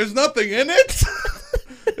pocket if there's nothing in it?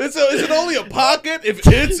 Is it only a pocket if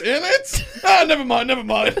it's in it? Never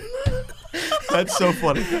mind. that's so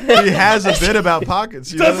funny. He has a bit about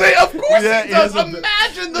pockets. Does he? Of course Yeah, he he has does. a bit.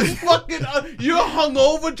 Imagine this fucking. You're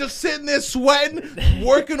hungover, just sitting there sweating,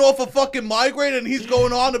 working off a fucking migraine, and he's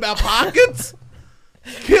going on about pockets?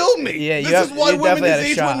 Kill me. Yeah, This is why you women definitely had his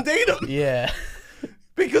a age shot. wouldn't date him. Yeah.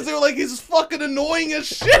 Because they were like, he's fucking annoying as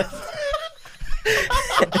shit.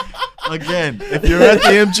 Again, if you're at the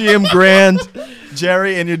MGM Grand,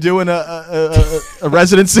 Jerry, and you're doing a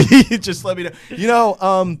residency, just let me know. You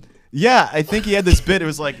know, yeah, I think he had this bit. It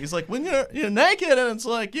was like he's like when you're naked and it's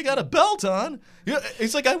like you got a belt on.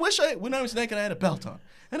 He's like, I wish when I was naked I had a belt on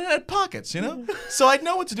and it had pockets, you know, so I'd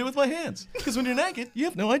know what to do with my hands. Because when you're naked, you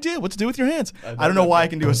have no idea what to do with your hands. I don't know why I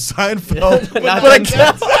can do a Seinfeld, but I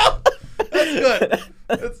can't. That's good.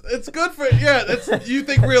 It's good for you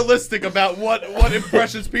think realistic about what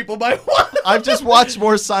impressions people might want. I've just watched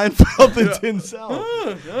more Seinfeld than Denzel.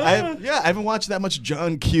 I haven't watched that much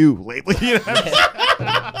John Q lately. You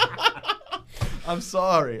know? I'm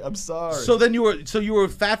sorry. So then you were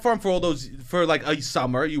Fat Farm for like a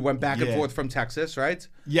summer. You went back and forth from Texas, right?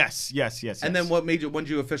 Yes. And then when did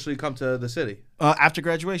you officially come to the city? After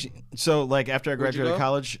graduation. So like after I graduated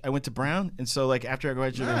college, I went to Brown, and so like after I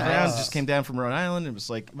graduated Brown, just came down from Rhode Island. It was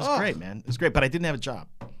great, man. It was great, but I didn't have a job.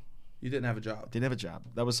 You didn't have a job. Didn't have a job.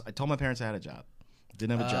 I told my parents I had a job.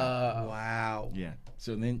 Didn't have a job. Wow. Yeah.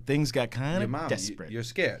 So then things got kind of desperate. You're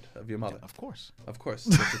scared of your mother. Of course. That's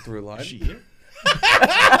a through line. Is she here?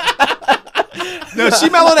 No, she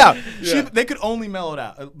mellowed out. Yeah. They could only mellow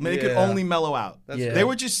out. They could only mellow out. They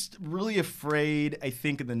were just really afraid. I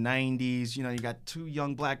think in the '90s, you know, you got two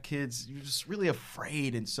young black kids. You're just really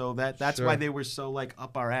afraid, and so that's why they were so like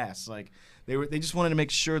up our ass. Like they just wanted to make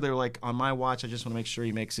sure they were like on my watch. I just want to make sure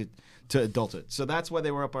he makes it to adulthood. So that's why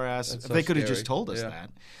they were up our ass. If they could have just told us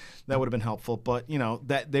that would have been helpful. But you know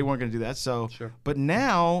that they weren't going to do that. So, but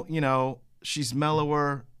now you know she's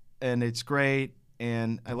mellower, and it's great.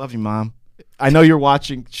 And I love you, Mom. I know you're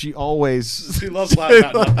watching. She loves Loud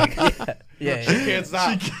About Nothing. Yeah. She can't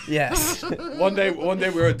stop. Yes. One day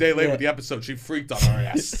we were a day late with the episode. She freaked on our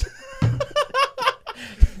ass.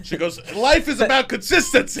 She goes, "Life is about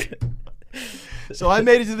consistency." So I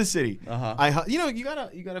made it to the city. Uh-huh.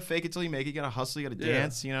 You gotta fake it till you make it. You gotta hustle. You gotta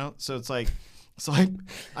dance. You know. So it's like,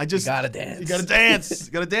 I just You gotta dance. You gotta dance.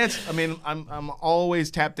 You gotta dance. I mean, I'm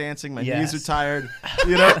always tap dancing. My knees are tired.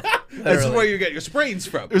 You know. That's where you get your sprains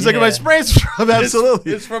from. It was like my sprains from.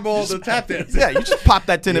 Absolutely. It's from all the tap dancing. Yeah, you just pop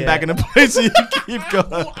that tendon back into place and you keep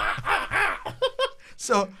going.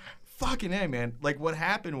 So, fucking A, man. Like, what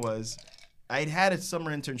happened was I'd had a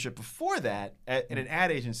summer internship before that at an ad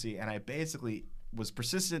agency, and I basically was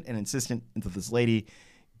persistent and insistent until this lady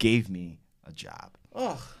gave me a job.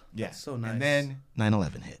 Oh, that's so nice. And then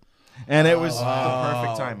 9/11 hit. And it was the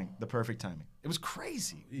perfect timing. The perfect timing. It was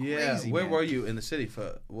crazy. Yeah. Crazy, Where man. were you in the city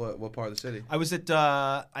for what part of the city? I was at.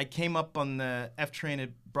 I came up on the F train at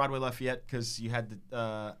Broadway Lafayette because you had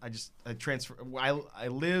the. I transferred. I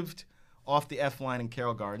lived off the F line in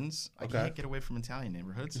Carroll Gardens. I can't get away from Italian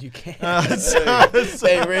neighborhoods. You can't.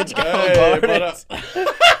 Hey, Rich Carroll Gardens.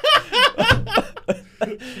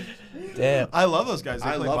 Damn. I love those guys. They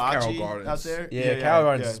I play love bocce Carroll Gardens out there. Yeah, Carroll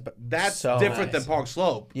Gardens. is That's so different nice. than Park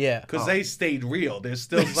Slope. Yeah. Because they stayed real. They're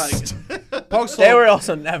still like Park Slope. They were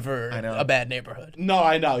also never a bad neighborhood. No,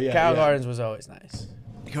 I know. Yeah. Carroll Gardens was always nice.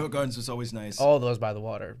 Carroll Gardens was always nice. All those by the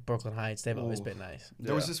water, Brooklyn Heights, they've always been nice.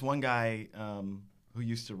 There was this one guy who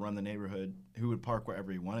used to run the neighborhood who would park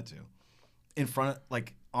wherever he wanted to, in front of,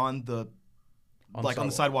 like on the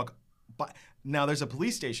sidewalk. But now there's a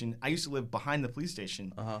police station. I used to live behind the police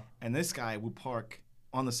station, and this guy would park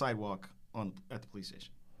on the sidewalk at the police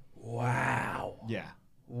station. Wow. Yeah.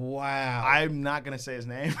 Wow. I'm not gonna say his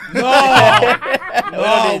name. We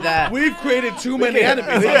don't need that. We've created too many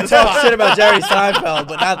enemies. We can talk shit about Jerry Seinfeld,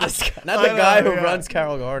 but not this guy, not the guy who runs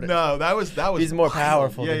Carroll Gardens. No, that was. He's more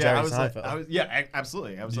powerful than Jerry Seinfeld.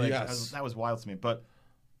 Absolutely. I was like, that was wild to me. But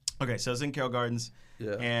okay, so I was in Carroll Gardens,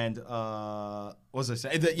 and what was I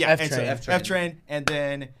saying? F train, and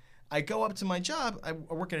then I go up to my job. I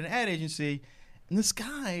work at an ad agency, and this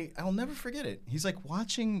guy, I'll never forget it. He's like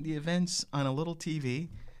watching the events on a little TV,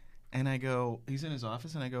 and I go, he's in his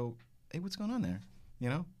office, and I go, hey, what's going on there? You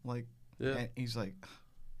know, like, and he's like,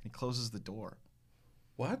 he closes the door.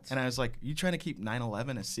 What? And I was like, you trying to keep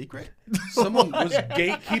 9/11 a secret? Someone was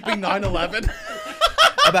gatekeeping 9/11?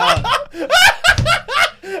 About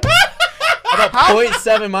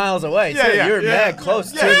 0.7 miles away. Yeah, You're mad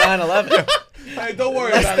close to 9/11. Hey, don't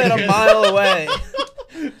worry Less about than it. a mile away.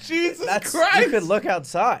 Jesus Christ. You could look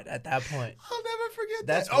outside at that point. I'll never forget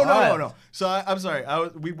That's that. Oh, wild. no. So I'm sorry.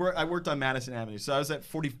 I worked on Madison Avenue. So I was at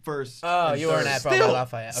 41st. Oh, you weren't at Broadway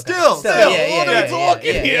Lafayette. Okay. Still.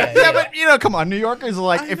 Yeah, But you know, come on, New Yorkers are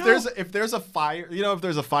like, if there's a fire, you know, if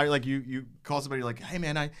there's a fire, like you call somebody like, hey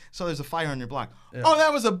man, I saw there's a fire on your block. Yeah. Oh,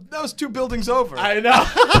 that was 2 buildings over. I know.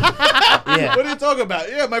 What are you talking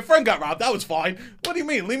about? Yeah, my friend got robbed. That was fine. What do you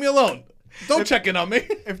mean? Leave me alone. Don't check in on me.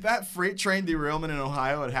 If that freight train derailment in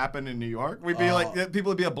Ohio had happened in New York, we'd be like,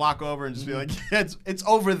 people would be a block over and just be like, it's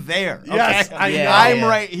over there. Okay? Yes, I'm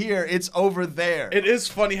right here. It's over there. It is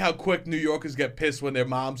funny how quick New Yorkers get pissed when their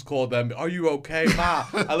moms call them, are you okay, Ma?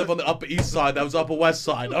 I live on the Upper East Side. That was Upper West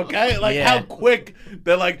Side. Okay? Like, how quick.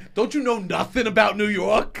 They're like, don't you know nothing about New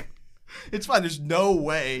York? It's fine. There's no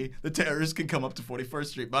way the terrorists can come up to 41st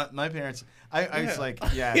Street. But my parents, I was like,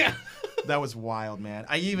 that was wild, man.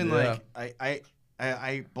 I even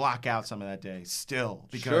I block out some of that day still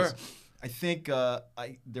because I think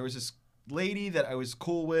there was this lady that I was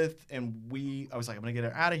cool with, and I was like, I'm gonna get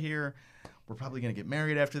her out of here. We're probably gonna get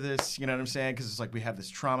married after this. You know what I'm saying? Because it's like we have this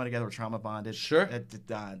trauma together. We're trauma bonded. Sure.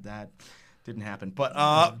 That didn't happen. But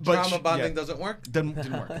trauma bonding doesn't work. Didn't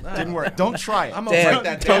work. Didn't work. Don't try it. I'm gonna write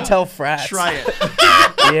that down. Don't tell frats. Try it.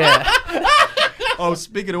 Yeah. Oh,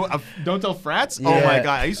 speaking of don't tell frats. Yeah. Oh my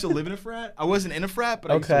God, I used to live in a frat. I wasn't in a frat,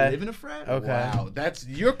 but I used to live in a frat. Okay. Wow,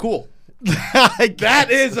 you're cool. That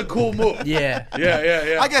is a cool move. Yeah.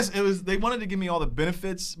 Yeah. I guess it was. They wanted to give me all the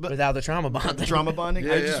benefits, but without the trauma bonding.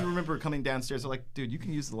 I just remember coming downstairs. They're like, dude, you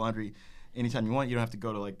can use the laundry anytime you want. You don't have to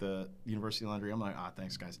go to like the university laundry. I'm like,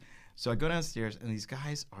 thanks, guys. So I go downstairs, and these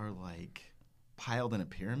guys are like piled in a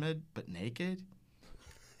pyramid, but naked.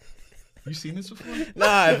 You seen this before? Nah,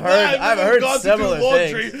 I've heard similar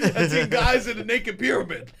things. And seen guys in a naked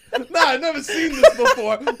pyramid. Nah, I've never seen this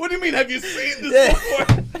before. What do you mean? Have you seen this before?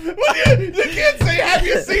 You can't say have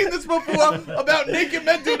you seen this before about naked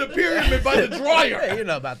men doing a pyramid by the dryer. Hey, you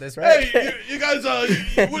know about this, right? Hey, you guys,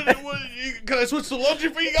 can I switch to laundry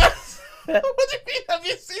for you guys? What do you mean? Have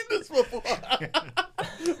you seen this before,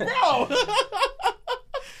 bro?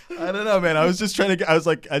 I don't know, man. I was just trying to. I was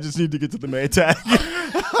like, I just need to get to the main tag.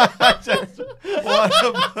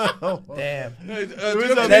 Damn.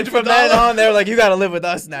 Then from then on, they were like, you got to live with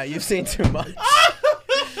us now. You've seen too much.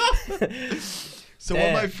 So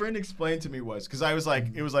what my friend explained to me was, because I was like,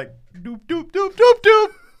 it was like doop doop doop doop doop.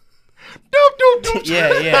 Doop, doop, doop.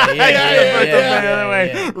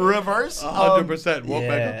 Yeah. Reverse.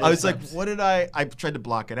 100%. I was like, what did I tried to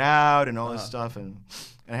block it out and all this stuff, and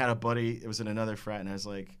I had a buddy. It was in another frat, and I was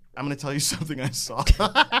like, I'm gonna tell you something I saw.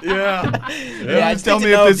 Tell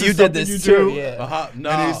me if you did this too. No.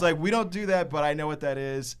 And he's like, we don't do that, but I know what that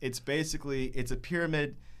is. It's basically a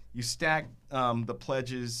pyramid. You stack the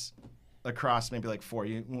pledges across maybe like 4.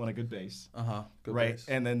 You want a good base. Good right. base.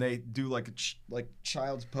 And then they do like a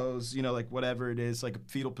child's pose, you know, like whatever it is, like a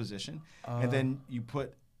fetal position. And then you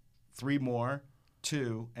put 3 more,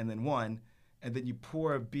 2, and then 1, and then you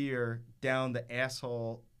pour a beer down the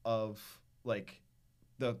asshole of like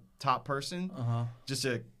the top person. Just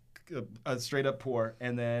a straight up pour,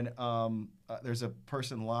 and then there's a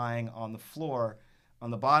person lying on the floor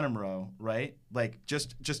on the bottom row, right? Like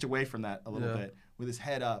just away from that a little bit, with his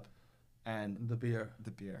head up. And the beer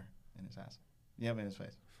in his ass. Yeah, in his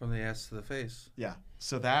face. From the ass to the face. Yeah.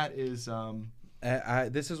 So that is.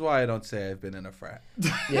 This is why I don't say I've been in a frat.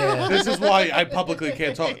 Yeah. This is why I publicly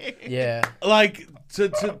can't talk. Yeah. Like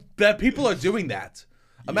to that people are doing that.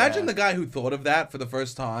 Imagine the guy who thought of that for the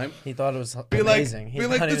first time. He thought it was like- amazing. be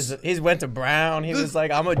like He went to Brown. He was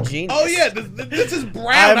like, I'm a genius. Oh yeah, this is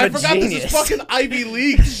Brown. I'm I a forgot this genius. is fucking Ivy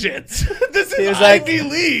League shit. This He is was like- Ivy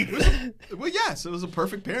League. Well, yes, it was a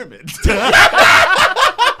perfect pyramid. Yeah,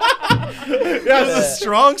 It was a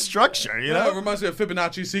strong structure, you it know. reminds me of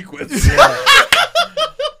Fibonacci sequence.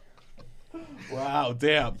 Wow,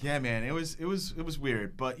 damn. Yeah, man, it was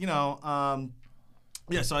weird, but you know,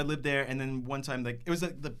 yeah. So I lived there, and then one time, like, it was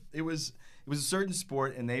a certain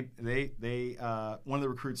sport, and they one of the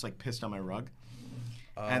recruits like pissed on my rug,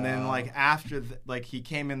 and then like after like he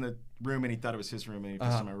came in the room and he thought it was his room and he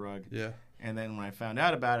pissed on my rug. Yeah. And then when I found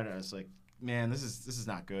out about it, I was like, man, this is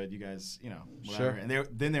not good. You guys, you know, whatever. Sure. And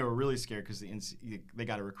then they were really scared because they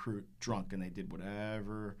got a recruit drunk and they did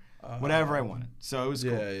whatever I wanted. So it was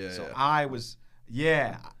cool. Yeah.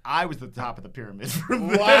 I was the top of the pyramid. From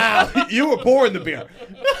there. Wow, you were pouring the beer.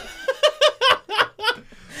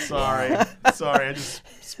 Sorry, I just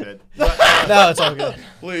spit. No, it's all good.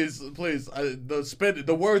 Please, the spit.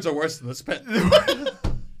 The words are worse than the spit.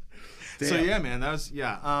 So yeah, man, that was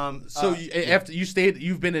So after you stayed,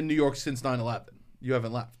 you've been in New York since 9/11. You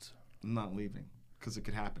haven't left. I'm not leaving because it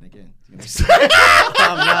could happen again. You know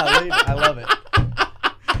I'm not leaving. I love it.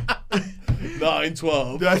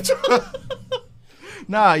 9/12.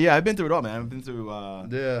 Nah, yeah, I've been through it all, man. I've been through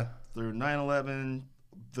through 9/11,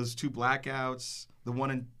 those two blackouts, the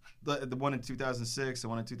one in 2006, the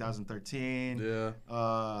one in 2013. Yeah.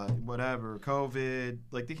 Whatever, COVID.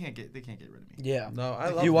 Like they can't get rid of me. Yeah. No, I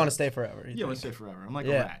love. You want to stay forever. Yeah, I want to stay forever. I'm like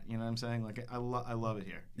Yeah. a rat. You know what I'm saying? Like I love it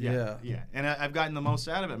here. Yeah. Yeah. And I've gotten the most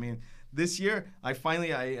out of it. I mean, this year I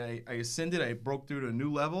finally I ascended. I broke through to a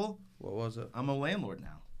new level. What was it? I'm a landlord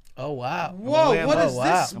now. Oh wow. Whoa! What is Oh, wow.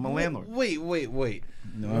 this? I'm a landlord. Wait.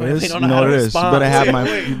 No, We don't know how to respond. You better have Wait, my.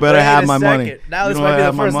 wait. You better Wait have a my money. second. Now You this know might I be the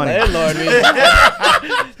have my first money. landlord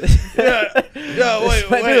Yeah, wait.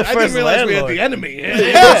 might be the I didn't first realize we had landlord. the enemy.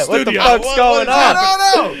 Yeah, what the fuck's going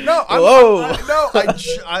on? No. Whoa.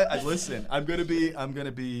 I listen. I'm gonna be a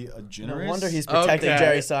No generous. wonder he's protecting Okay.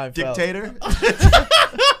 Jerry Seinfeld. dictator.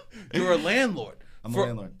 You're a landlord. I'm a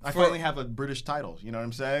landlord. I finally have a British title. You know what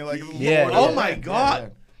I'm saying? Like, Yeah. Lord, Oh my yeah, god! yeah.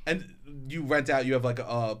 And you rent out. You have like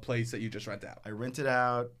a place that you just rent out. I rented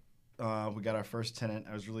out. We got our first tenant.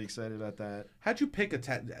 I was really excited about that. How'd you pick a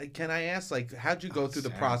tenant? Can I ask, like, how'd you go through the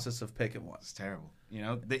Sarah. process of picking one? It's terrible. You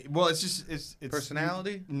know, it's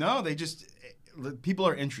Personality? No, people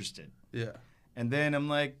are interested. Yeah. And then I'm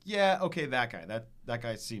like, yeah, okay, that guy. That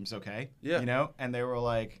guy seems okay. Yeah. You know? And they were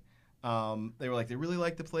like, they really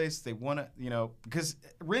like the place. They want to, you know, because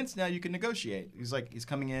rents now you can negotiate. He's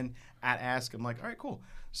coming in at ask. I'm like, all right, cool.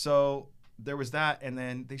 So there was that, and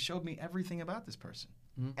then they showed me everything about this person.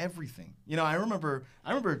 Everything. You know, I remember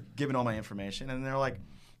giving all my information, and they're like,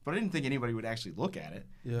 but I didn't think anybody would actually look at it.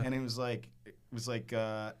 Yeah. And it was like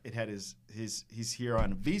it had he's here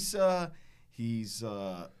on a visa. He's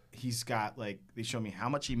got, like, they showed me how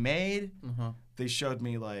much he made. They showed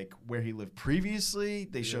me, like, where he lived previously.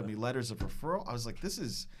 They showed me letters of referral. I was like,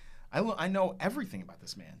 I know everything about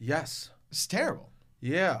this man. Yes. It's terrible.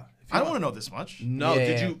 Yeah. I don't want to know this much. No. Yeah,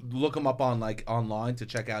 Did yeah. you look him up on, like, online to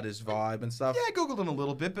check out his vibe and stuff? Yeah, I Googled him a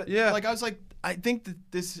little bit, but Yeah. like, I was like, I think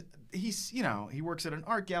that he's, you know, he works at an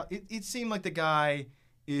art gallery. It seemed like the guy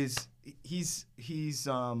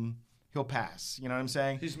he'll pass. You know what I'm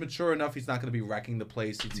saying? He's mature enough. He's not going to be wrecking the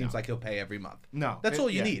place. It seems like he'll pay every month. No, That's all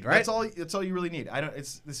you need, right? That's all you really need.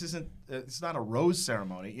 It's not a rose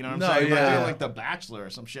ceremony. You know what I'm No, saying? I'm yeah. not doing like The Bachelor or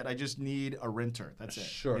some shit. I just need a renter. That's it.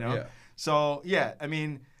 Sure, You know? yeah. So yeah, I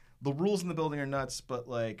mean, the rules in the building are nuts, but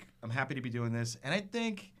like, I'm happy to be doing this, and I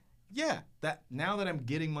think, yeah, that now that I'm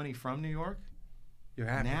getting money from New York, You're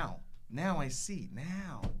happy. now I see.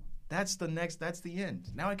 Now that's the end.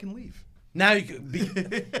 Now I can leave. Now you can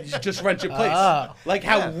you just rent your place. Ah. Like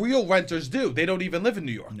how real renters do. They don't even live in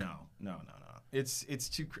New York. No. It's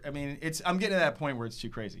too. I mean, I'm getting to that point where it's too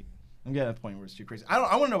crazy. I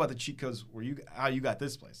want to know about the cheat codes how you got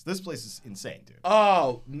this place. This place is insane, dude.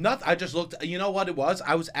 Oh, nothing. I just looked. You know what it was?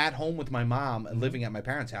 I was at home with my mom and living at my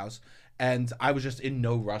parents' house, and I was just in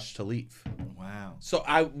no rush to leave. Wow. So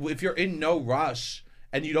if you're in no rush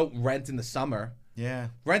and you don't rent in the summer, Yeah.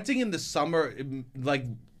 renting in the summer, like,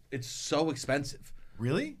 it's so expensive.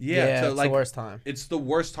 Really? Yeah, so, it's like, the worst time. It's the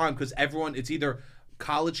worst time because it's either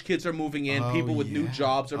college kids are moving in, people with new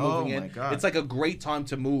jobs are moving in. my God. It's like a great time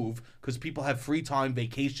to move because people have free time,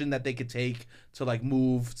 vacation that they could take to, like,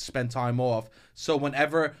 move, spend time off. So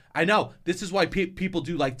whenever, I know, this is why people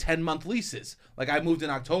do like 10-month leases. Like, I moved in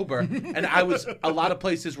October and a lot of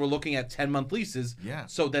places were looking at 10-month leases. Yeah.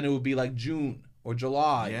 So then it would be like June or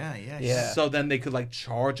July. Yeah. So then they could like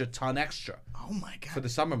charge a ton extra. Oh my god. For the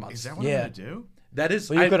summer months. Is that what I'm gonna do? That is.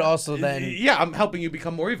 Well, you could also then. Yeah, I'm helping you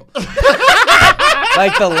become more evil.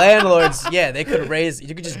 Like the landlords, they could raise.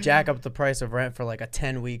 You could just jack up the price of rent for like a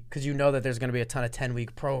 10-week, because you know that there's gonna be a ton of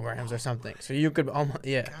 10-week programs or something. So you could almost,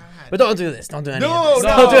 But don't do this. Don't do any of this.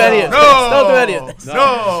 Don't do any of this. Don't do any of this.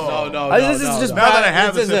 No. This is just now that I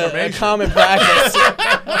have this information. a common practice.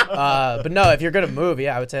 But no, if you're gonna move,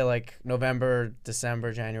 I would say like November,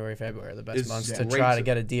 December, January, February are the best months to try to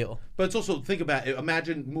get a deal. But it's also, think about it.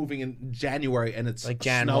 Imagine moving in January and it's like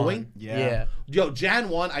Jan snowing. 1. Yeah. Yo, Jan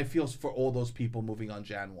 1, I feel for all those people moving on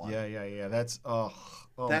Jan 1. Yeah. That's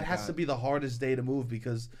that has to be the hardest day to move,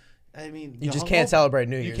 because I mean, you just can't celebrate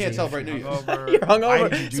New Year's. You can't celebrate New Year's. You're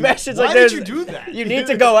hungover. Sebastian's Why like, did you do that? You need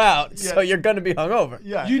to go out, so you're gonna be hungover.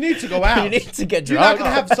 Yeah. You need to go out. You need to get You're drunk. not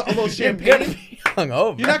gonna have a little champagne. You're gonna be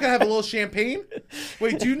hungover. You're not gonna have a little champagne.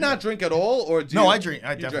 Wait, do you not drink at all, or do No, you, I drink.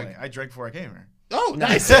 I you definitely. drink? I drank before I came here. Oh,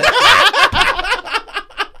 nice.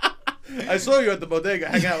 I saw you at the bodega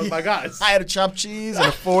hanging out with my guys. I had a chopped cheese and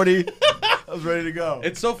a 40. I was ready to go.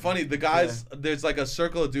 It's so funny. The guys, there's like a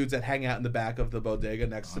circle of dudes that hang out in the back of the bodega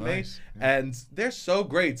next to me, and they're so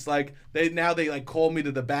great. It's like they like call me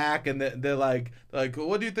to the back, and they're like,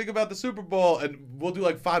 what do you think about the Super Bowl? And we'll do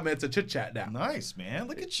like 5 minutes of chit chat now. Nice, man.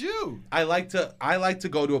 Look at you. I like to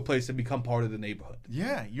go to a place and become part of the neighborhood.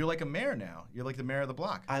 Yeah, you're like a mayor now. You're like the mayor of the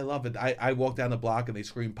block. I love it. I walk down the block and they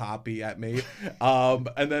scream Poppy at me,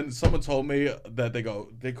 and then someone told me that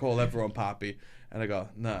they call everyone Poppy. And I go,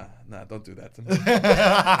 nah, don't do that to me.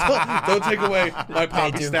 don't take away my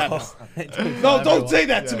Poppy status. No, don't say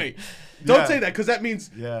that to me. Don't say that, because that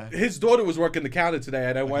means his daughter was working the counter today,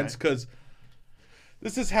 and I went because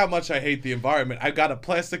this is how much I hate the environment. I got a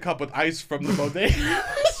plastic cup with ice from the bodega.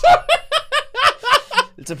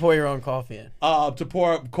 To pour your own coffee in. To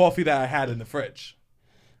pour coffee that I had in the fridge.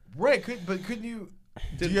 Right, but couldn't you?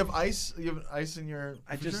 Do you have ice? You have ice in your?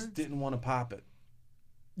 I just didn't want to pop it.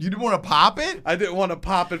 You didn't want to pop it? I didn't want to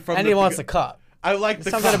pop it from. And he wants a cup. I like the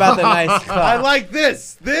something cup. about the nice cup. I like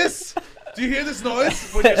this. This. Do you hear this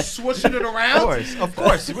noise when you're swishing it around? Of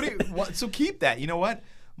course. So keep that. You know what?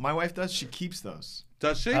 My wife does. She keeps those.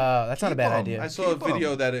 Does she? That's not a bad idea. I saw a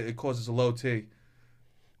video that it causes a low T.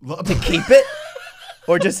 To keep it?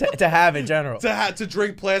 Or just to have in general? To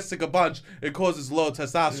drink plastic a bunch, it causes low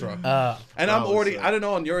testosterone. And I'm already, I don't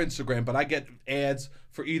know on your Instagram, but I get ads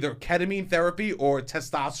for either ketamine therapy or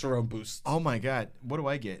testosterone boosts. Oh my God. What do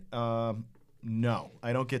I get? No,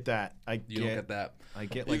 I don't get that. Don't get that. I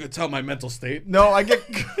get you could tell my mental state. No, I'm going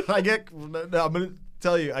to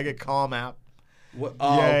tell you, I get Calm app. What?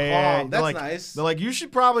 Oh, Calm. That's nice. They're like, you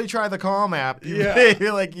should probably try the Calm app.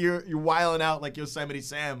 You're like, you're wiling out like Yosemite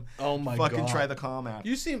Sam. Oh my God. Fucking try the Calm app.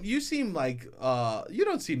 You seem like, you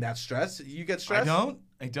don't seem that stressed. You get stressed?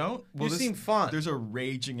 I don't. Well, you seem fun. There's a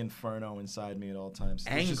raging inferno inside me at all times.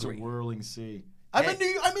 There's just a whirling sea. I'm in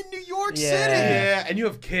New York City. Yeah, and you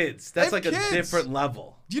have kids. That's like kids. A different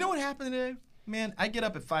level. Do you know what happened today? Man, I get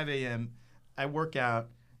up at 5 a.m. I work out.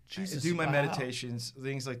 Jesus, I do my meditations,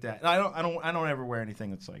 things like that. And I don't ever wear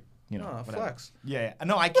anything that's like, flex. Yeah.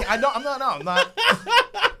 No, I can't. I'm not.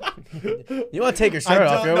 You want to take your shirt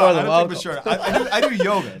off? You're more than welcome. Take my shirt. I do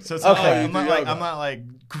yoga, so it's okay. I'm not like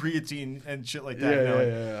creatine and shit like that.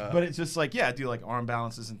 Yeah. But it's just like I do like arm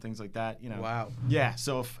balances and things like that. Wow. Yeah.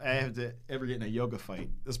 So if I have to ever get in a yoga fight,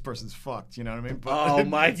 this person's fucked. You know what I mean? But, oh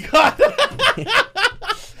my God.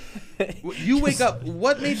 You wake up.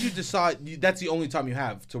 What made you decide that's the only time you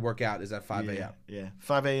have to work out is at 5 a.m.? Yeah.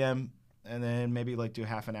 5 a.m. and then maybe like do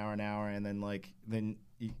half an hour, and then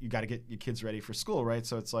you got to get your kids ready for school, right?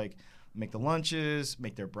 So it's like make the lunches,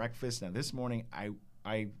 make their breakfast. Now this morning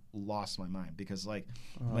I lost my mind because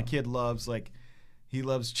my kid loves he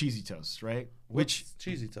loves cheesy toast, right? Which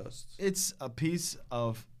cheesy toast? It's a piece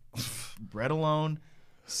of bread alone.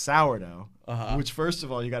 Sourdough, which first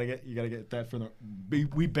of all you gotta get that from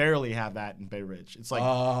we barely have that in Bay Ridge. It's like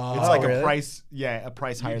really? a price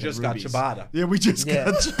higher. You just than got Ruby's. ciabatta. Yeah, we just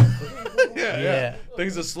got. Yeah.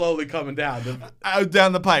 Things are slowly coming down.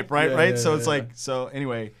 Down the pipe, right? Yeah, right. Yeah, so it's yeah. so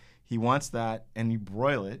anyway, he wants that, and you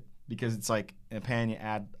broil it because it's like in a pan. You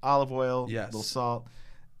add olive oil, a little salt,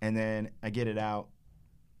 and then I get it out.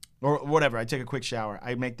 Or whatever. I take a quick shower.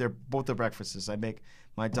 I make both their breakfasts. I make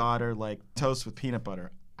my daughter toast with peanut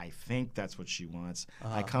butter. I think that's what she wants.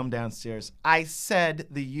 I come downstairs. I said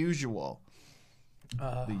the usual.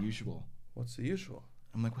 The usual. What's the usual?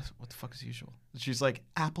 I'm like, what the fuck is the usual? She's like,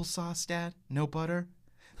 applesauce, Dad? No butter?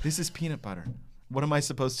 This is peanut butter. What am I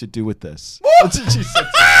supposed to do with this? That's what she said.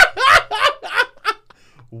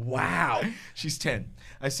 Wow. She's 10.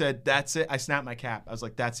 I said, that's it. I snapped my cap. I was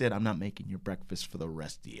like, that's it. I'm not making your breakfast for the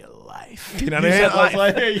rest of your life. You know what I mean? I was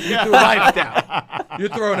like, yeah. You're life down. You're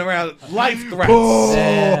throwing around life threats.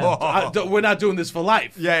 We're not doing this for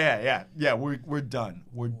life. Yeah, we're done.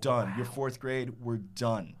 We're done. Wow. You're 4th grade. We're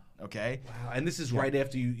done. Okay? Wow. And this is right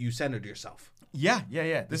after you centered yourself. Yeah.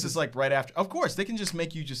 This is like right after. Of course, they can just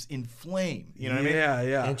make you just inflame. You know what I mean?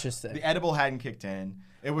 Yeah. Interesting. The edible hadn't kicked in.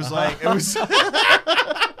 It was like, it was...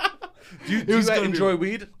 Do you enjoy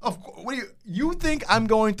weed? Of course. What do you think I'm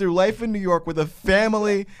going through life in New York with a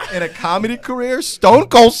family and a comedy career, stone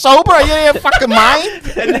cold sober? Are you out of your fucking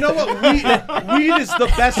mind? And you know what? Weed is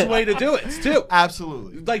the best way to do it too.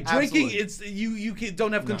 Absolutely. Like drinking, Absolutely. you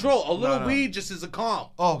don't have control. A little weed just is a calm.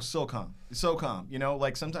 Oh, so calm. So calm. You know,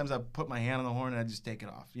 like sometimes I put my hand on the horn and I just take it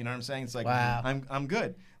off. You know what I'm saying? It's like I'm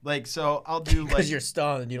good. Like, so I'll do like... Because you're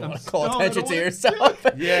stoned and you don't want to call attention to yourself.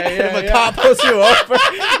 Yeah. If a cop pulls you over,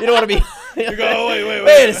 you don't want to be... You go,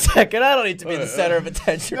 wait a second. I don't need to be the center of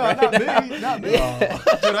attention right now. Not me. Dude,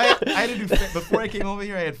 I had to do... Before I came over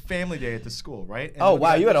here, I had family day at the school, right? And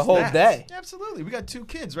wow, you had a whole day. Yeah, absolutely. We got 2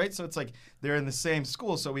 kids, right? So it's like they're in the same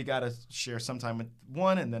school, so we got to share some time with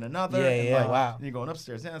one and then another. Yeah, wow. And you're going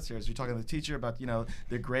upstairs, downstairs. You're talking to the teacher about,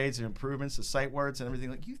 their grades, their improvements, the sight words and everything.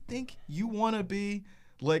 Like, you think you want to be...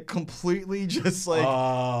 like completely just like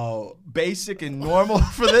basic and normal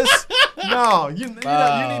for this? No, you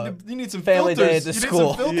need some family filters. Day at the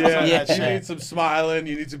school. You need some smiling.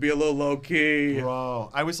 You need to be a little low key.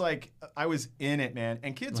 Bro, I was in it, man.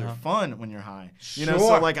 And kids are fun when you're high. You know,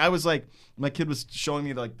 Sure. so like I was like, my kid was showing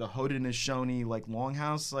me like the Haudenosaunee like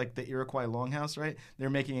longhouse, like the Iroquois longhouse, right?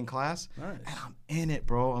 They're making in class. Nice. And I'm in it,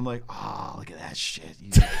 bro. I'm like, oh, look at that shit.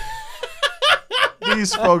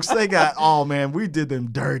 These folks, they got, man, we did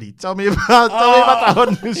them dirty. Tell me about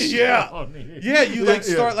the Haudenosaunee. Yeah, you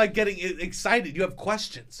start like getting excited. You have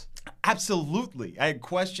questions. Absolutely. I had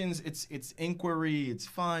questions. It's inquiry. It's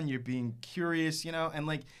fun. You're being curious, and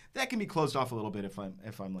like that can be closed off a little bit if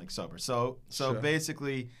I'm like sober. So sure.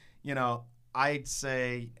 Basically, I'd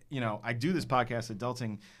say, I do this podcast,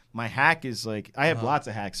 Adulting. My hack is like I have lots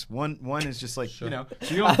of hacks. One is just like sure. I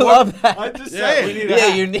love that. I'm just saying. We need a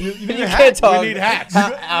hack. You can't talk. We need hacks.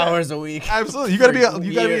 Hours a week. Absolutely. You gotta be at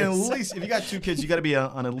least, if you got 2 kids, you gotta be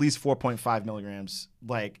on at least 4.5 milligrams,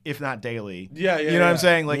 like if not daily. Yeah. You know what I'm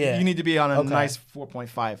saying? Like you need to be on a nice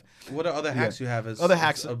 4.5. What are other hacks you have? Other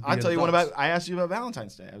hacks. I'll tell you one about. I asked you about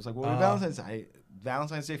Valentine's Day. I was like, what was Valentine's Day?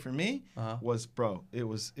 Valentine's Day for me was, bro, it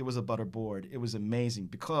was a butter board. It was amazing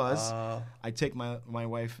because I take my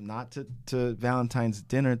wife not to Valentine's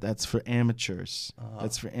dinner. That's for amateurs.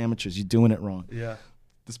 That's for amateurs. You're doing it wrong. Yeah.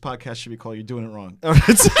 This podcast should be called "You're Doing It Wrong."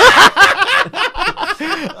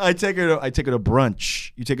 I take her to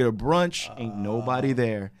brunch. You take her to brunch. Ain't nobody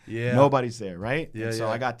there. Yeah. Nobody's there, right? Yeah. So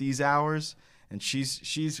I got these hours, and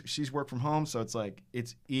she's worked from home, so it's like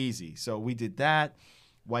it's easy. So we did that.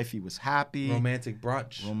 Wifey was happy. Romantic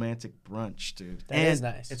brunch, dude. That is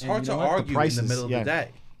nice. It's hard to argue in the middle of the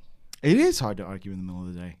day. It is hard to argue in the middle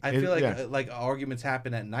of the day. I feel like arguments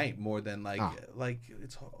happen at night more than like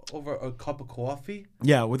it's over a cup of coffee.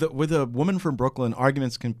 Yeah, with a woman from Brooklyn,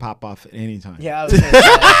 arguments can pop off at any time. Yeah, I was gonna say,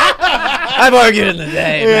 I've argued in the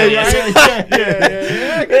day. Yeah.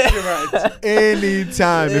 I guess you're right.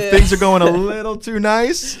 Anytime. If things are going a little too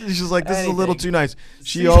nice, she's like, this is a little too nice.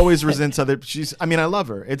 She always resents other. I love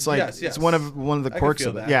her. It's like it's one of the quirks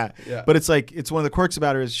of it. Yeah. But it's like it's one of the quirks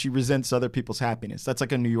about her is she resents other people's happiness. That's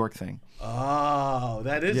like a New York thing. Oh,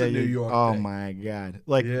 that is a New York thing. Oh my God.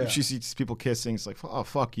 Like she sees people kissing, it's like, oh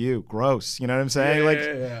fuck you. Gross. You know what I'm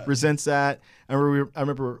saying? Resents that. I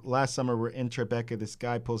remember last summer we're in Tribeca, this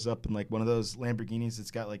guy pulls up in like one of those Lamborghinis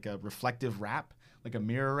that's got like a reflective wrap, like a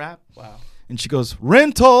mirror wrap. Wow. And she goes,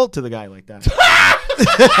 rental to the guy like that.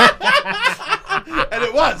 And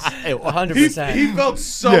it was. 100%. He felt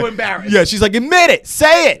so embarrassed. Yeah, she's like, admit it,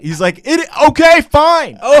 say it. He's like, okay,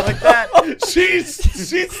 fine. Oh, like that. She stopped.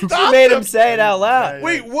 She made him say it out loud.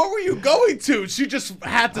 Wait, what were you going to? She just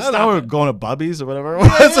had to I don't stop. know, we're going to Bubby's or whatever it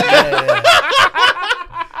was.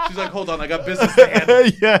 She's like, hold on, I got business to handle.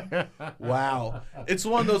 Yeah. Wow. It's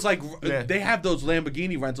one of those, like, they have those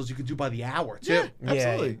Lamborghini rentals you can do by the hour, too. Yeah,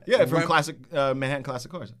 absolutely. Yeah, from classic Manhattan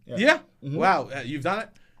Classic Cars. Yeah? Mm-hmm. Wow. You've done it?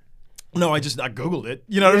 No, I Googled it.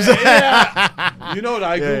 You know what I'm saying? Yeah. You know what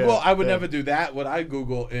I Google? I would never do that. What I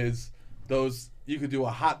Google is you could do a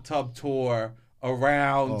hot tub tour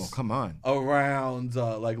around. Oh, come on. Around,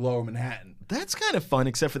 like, Lower Manhattan. That's kind of fun,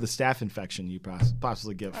 except for the staph infection you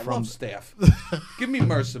possibly get from. I love staph. Give me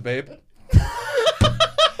MRSA, babe.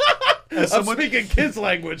 I'm speaking kids'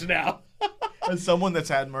 language now. As someone that's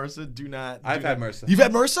had MRSA, do not. I've had MRSA. You've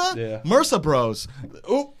had MRSA? Yeah. MRSA bros.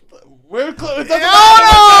 Oop. We're close. Yeah,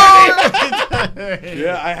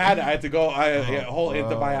 I had to go. A whole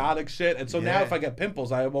antibiotic shit, and so now if I get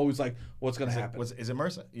pimples, I'm always like, "What's gonna happen?" Is it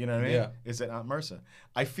MRSA? You know what I mean? Yeah. Is it not MRSA?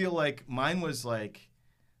 I feel like mine was like,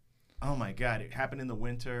 oh my god, it happened in the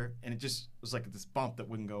winter, and it just was like this bump that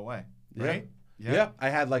wouldn't go away. Right? Yeah. I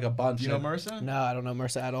had like a bunch. Do you know MRSA? No, I don't know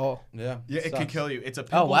MRSA at all. Yeah. Yeah, it can kill you. It's a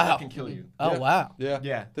pimple that can kill you. Oh, wow.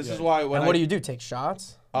 Yeah. This is why. And what do you do? Take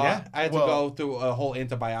shots? I had to go through a whole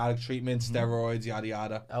antibiotic treatment, steroids, yada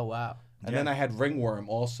yada. Oh wow. And then I had ringworm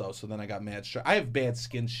also, so then I got mad. I have bad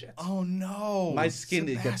skin shit. Oh no. My skin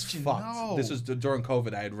it gets fucked. No. This was during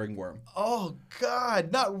COVID. I had ringworm. Oh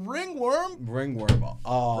god, not ringworm. Ringworm.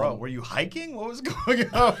 Bro, were you hiking? What was going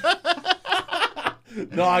on?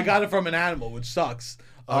 No, I got it from an animal, which sucks.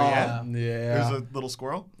 Oh yeah. Yeah. It was a little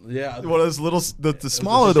squirrel. Yeah. One of those little. The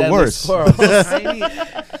smaller, the worse.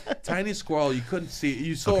 Tiny squirrel. You couldn't see it.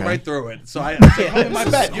 You saw right through it. So I Yeah, in my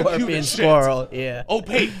bed. You're cute scorpion as shit. squirrel. Yeah.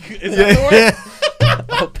 Opaque. Is that the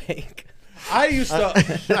word? Opaque. I used to.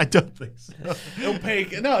 I don't think so.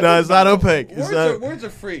 Opaque. No, it's not opaque. Words are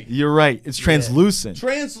free. You're right. It's translucent.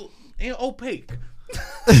 Opaque.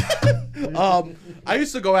 I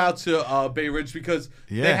used to go out to Bay Ridge because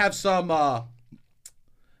they have some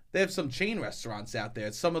chain restaurants out there.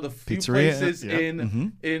 It's some of the few places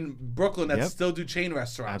in Brooklyn that still do chain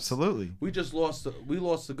restaurants. Absolutely. We lost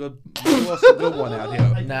a good one out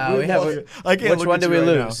here. No, we have. Which one did we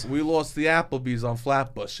lose? We lost the Applebee's on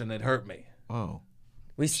Flatbush, and it hurt me. Whoa.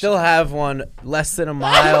 We still have one less than a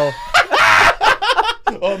mile.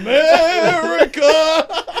 America.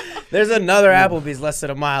 There's another Applebee's less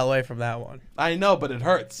than a mile away from that one. I know, but it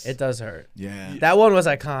hurts. It does hurt. Yeah. That one was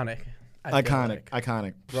iconic.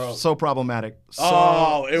 Iconic. Bro. So problematic.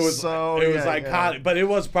 It was iconic, but it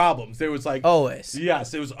was problems. There was like always.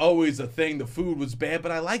 Yes, it was always a thing. The food was bad,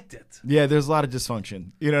 but I liked it. Yeah, there's a lot of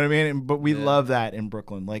dysfunction. You know what I mean? But we love that in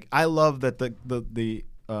Brooklyn. Like I love that the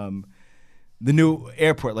new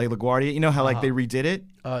airport, like LaGuardia. You know how like they redid it?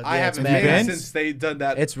 I haven't been since they done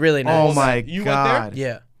that. It's really nice. Oh my god! You went there?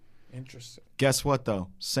 Yeah. Interesting. Guess what though?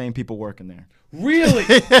 Same people working there. Really?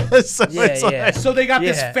 So So they got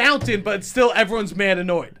this fountain, but still everyone's mad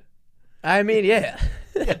annoyed. I mean, yeah.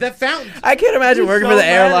 That fountain. I can't imagine working for the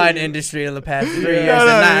airline industry in the past 3 years and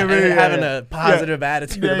not having a positive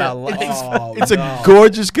attitude about life. It's a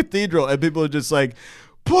gorgeous cathedral, and people are just like,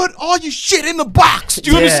 put all your shit in the box.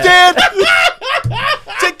 Do you understand?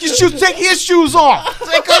 Take his shoes off.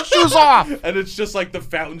 Take her shoes off. And it's just like the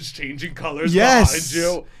fountain's changing colors behind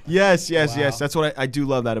you. Yes. That's what I do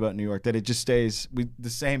love that about New York, that it just stays with the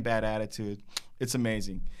same bad attitude. It's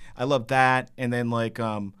amazing. I love that. And then like,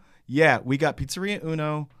 we got Pizzeria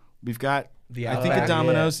Uno. We've got the I think a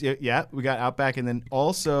Domino's. Yeah, we got Outback, and then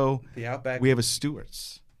also the Outback. We have a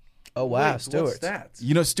Stewart's. Oh wow, Wait, Stewart's. What's that?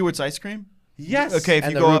 You know Stewart's ice cream? Yes. Okay, if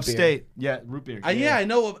you go upstate, root beer. Yeah, I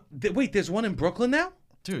know. Wait, there's one in Brooklyn now?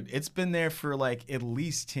 Dude, it's been there for like at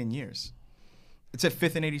least 10 years. It's at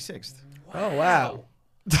 5th and 86th. Oh, wow.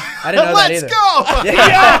 I didn't know that either. Let's go!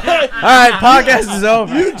 All right, podcast is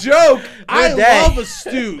over. You joke. I day. love a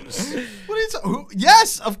Stew's. What is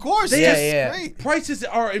yes, of course. Great. Prices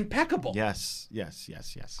are impeccable. Yes.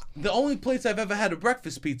 The only place I've ever had a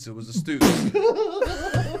breakfast pizza was a Stew's.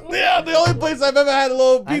 Yeah, the only place I've ever had a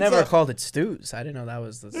little pizza. I never called it Stews. I didn't know that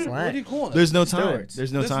was the slang. What do you call it? There's no time. Stewart's.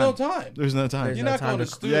 There's no time. There's no time. You're not going to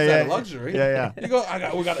Stew's out of luxury. Yeah. You go.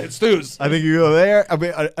 We got to hit Stew's. I think you go there. I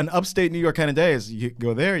mean, an upstate New York kind of day is you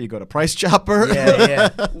go there. You go to Price Chopper.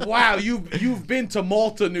 Yeah. Wow, you've been to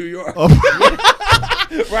Malta, New York.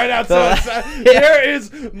 Right So, outside. Here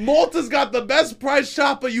is Malta's got the best Price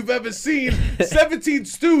Chopper you've ever seen. 17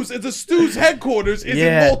 Stews. It's a Stews headquarters in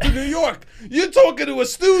Malta, New York. You're talking to a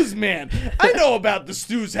Stews man. I know about the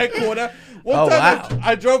Stews headquarters. One time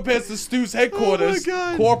I drove past the Stews headquarters,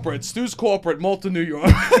 corporate, Stews corporate, Malta, New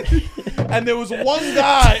York, and there was one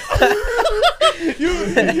guy.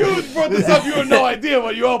 You brought this up. You have no idea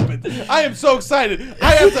what you opened. I am so excited.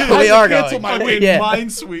 I have to cancel my week.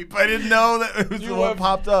 Minesweep. I didn't know that it was what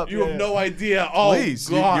popped up. You have no idea. Oh, please,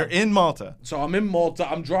 God. You're in Malta. So I'm in Malta.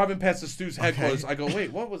 I'm driving past the Stews headquarters. I go,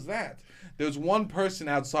 wait, what was that? There's one person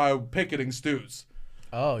outside picketing Stews.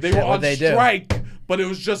 Oh, they were on strike, but it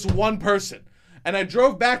was just one person. And I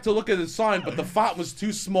drove back to look at the sign, but the font was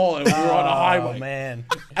too small, and we were on a highway. Oh man!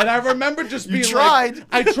 And I remember just being like,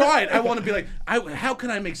 I tried. I want to be like, how can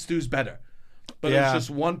I make Stews better? But it's just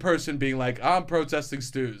one person being like, I'm protesting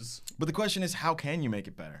Stews. But the question is, how can you make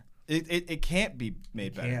it better? It can't be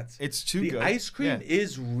made better. It's too good. The ice cream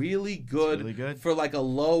is really good, for like a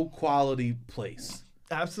low quality place.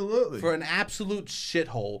 Absolutely. For an absolute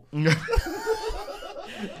shithole.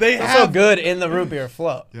 They It's have so good in the root beer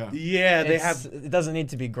float. Yeah, they have, It doesn't need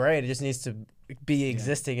to be great. It just needs to be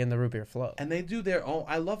existing in the root beer float. and they do their own.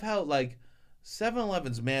 I love how like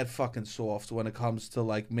 7-Eleven's mad fucking soft when it comes to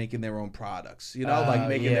like making their own products. You know, like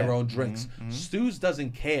making their own drinks. Stu's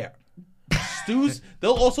doesn't care. Stu's,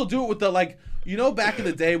 they'll also do it with the like, you know, back in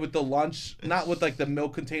the day with the lunch, not with like the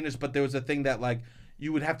milk containers, but there was a thing that like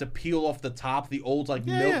you would have to peel off the top, the old like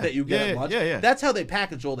milk that you get at lunch. That's how they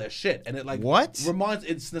package all their shit, and it like reminds.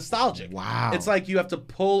 It's nostalgic. Wow. It's like you have to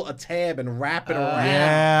pull a tab and wrap it around.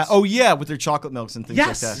 Yeah. Oh yeah, with their chocolate milks and things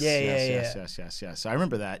Yes. like that. Yeah. Yes. I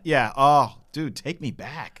remember that. Yeah. Oh, dude, take me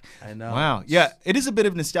back. I know. Wow. Yeah, it is a bit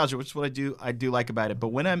of nostalgia, which is what I do like about it. But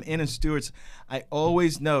when I'm in a Stewart's, I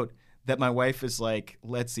always note that my wife is like,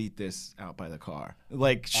 let's eat this out by the car.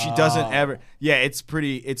 Like she doesn't ever. Yeah, it's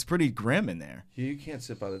pretty grim in there. You can't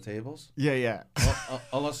sit by the tables. Yeah.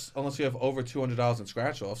 Unless you have over $200 in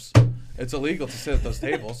scratch-offs. It's illegal to sit at those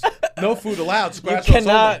tables. No food allowed. Scratch-offs You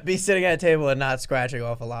cannot only. be sitting at a table and not scratching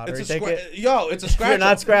off a lottery ticket. It's a If scratch. you're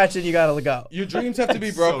not scratching, you gotta go. Your dreams have to be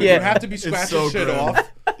broken. Yeah. You have to be scratching shit grim.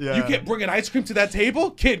 off. Yeah. You can't bring an ice cream to that table.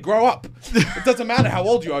 Kid, grow up. It doesn't matter how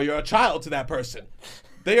old you are. You're a child to that person.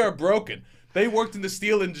 They are broken. They worked in the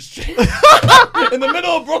steel industry. In the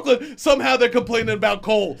middle of Brooklyn, somehow they're complaining about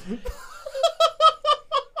coal.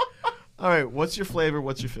 All right, what's your flavor?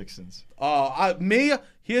 What's your fixins? Me,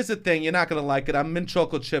 here's the thing. You're not going to like it. I'm mint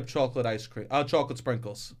chocolate chip, chocolate ice cream. Chocolate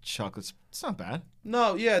sprinkles. Chocolate's it's not bad.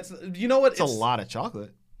 No, yeah. It's, you know what? It's a lot of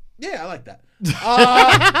chocolate. Yeah, I like that.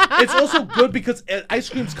 It's also good because ice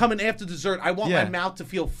cream's coming after dessert. I want my mouth to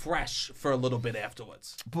feel fresh for a little bit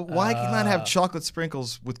afterwards. But why can not have chocolate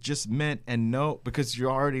sprinkles with just mint and because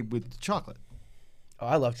you're already with chocolate? Oh,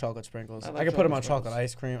 I love chocolate sprinkles. I can put them on chocolate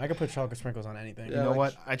ice cream. I can put chocolate sprinkles on anything. You know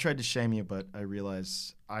what? I tried to shame you, but I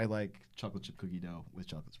realized I like chocolate chip cookie dough with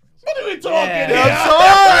chocolate sprinkles. What are we talking Yeah.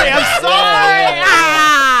 here? I'm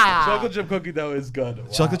sorry. Chocolate chip cookie dough is good.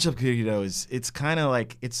 Wow. Chocolate chip cookie dough it's kind of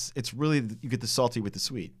like it's really you get the salty with the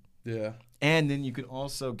sweet, Yeah. and then you can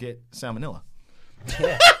also get salmonella.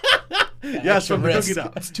 Yes, from the risk. cookie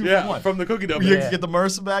dough. It's 2 Yeah, for 1. from the cookie dough. You Yeah. can get the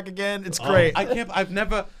MRSA back again. It's great. I can't.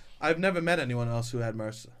 I've never met anyone else who had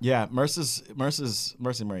MRSA. Yeah, Mercy's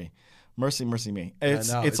Mercy me. It's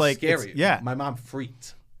I know, it's like scary. yeah, My mom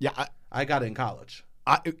freaked. yeah. I got it in college.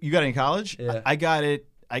 You got it in college? Yeah. I got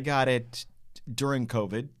it during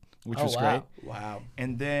COVID, which was great. Wow.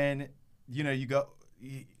 And then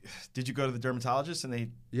did you go to the dermatologist and they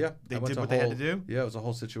I went did to what they had to do? Yeah, it was a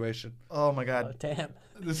whole situation. Oh my Oh, god. damn.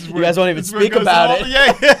 This is You guys won't even this is where speak goes about all- it.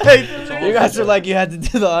 Yeah. You guys are like you had to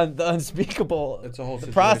do the unspeakable It's a whole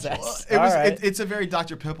situation. process. It was All right. it's a very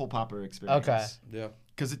Dr. Pimple Popper experience. Okay. Yeah.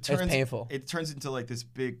 Because it It's painful. It turns into like this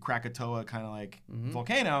big Krakatoa kind of like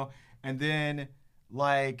volcano, and then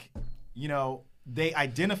they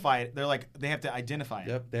identify it. They're like they have to identify it.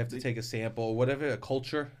 Yep. They have to take a sample or whatever, a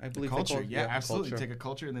culture, I believe. they Culture, call it. yeah, absolutely. culture. Take a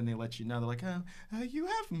culture, and then they let you know. They're like, you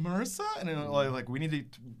have MRSA, and then like we need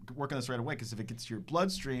to work on this right away because if it gets to your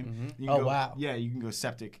bloodstream, you can go, wow. yeah, you can go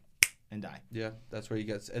septic and die. Yeah, that's where you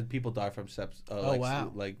get. And people die from sepsis.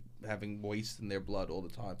 Wow. Like having waste in their blood all the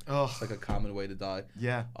time. Ugh. It's like a common way to die.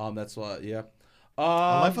 Yeah. That's why. Yeah.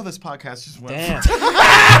 I love how this podcast just went. Damn.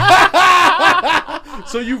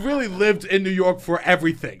 So you really lived in New York for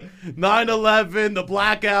everything. 9/11, the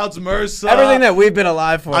blackouts, MRSA. Everything that we've been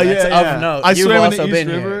alive for. That's of note. I You've swam in also the East been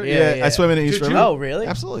River. here. Yeah, I swam in the East Did River. you? Oh, really?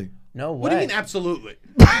 Absolutely. No way. What do you mean absolutely?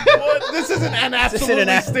 What? This isn't an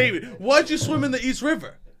absolutely statement. Why'd you swim in the East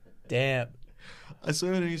River? Damn. I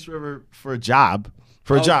swam in the East River for a job.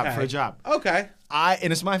 For a job. Okay.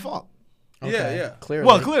 And it's my fault. Okay. Yeah. Clearly.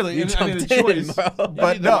 Well, clearly, You I mean, jumped the choice, in, bro.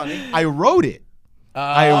 but need the no, money. I wrote it.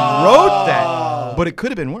 I wrote that, but it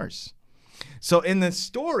could have been worse. So in the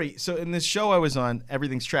story, in this show I was on,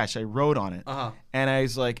 Everything's Trash, I wrote on it, and I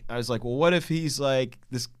was like, well, what if he's like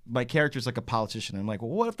this? My character's like a politician. I'm like, well,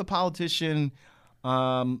 what if the politician,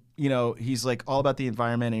 he's like all about the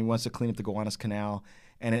environment and he wants to clean up the Gowanus Canal.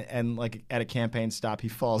 And like at a campaign stop, he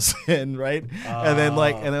falls in, right? And then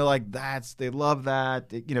they're like, they love that,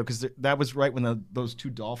 because that was right when those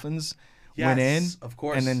 2 dolphins went in, of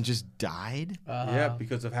course, and then just died. Yeah,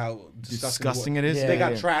 because of how Disgusting it is. Yeah. They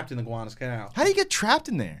got trapped in the Gowanus Canal. How do you get trapped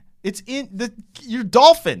in there? It's you're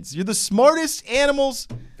dolphins. You're the smartest animals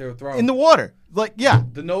They were thrown in the water. Like, yeah.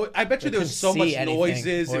 I bet you there was so couldn't much see anything,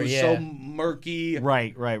 noises. It or was so murky.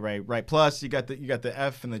 Right. Plus, you got the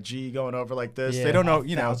F and the G going over like this. Yeah. They don't know,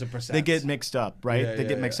 1000%. they get mixed up, right? Yeah, they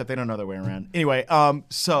get yeah, mixed yeah. up. They don't know their way around. Anyway,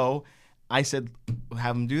 so I said,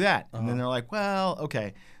 have them do that. And then they're like, well,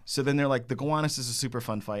 okay. So then they're like, the Gowanus is a super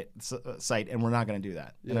fun site, and we're not going to do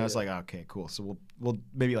that. And I was like, okay, cool. So we'll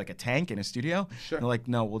maybe like a tank in a studio. Sure. And they're like,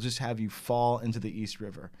 no, we'll just have you fall into the East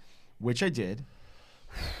River, which I did.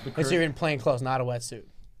 So you're in plain clothes, not a wetsuit.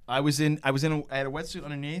 I had a wetsuit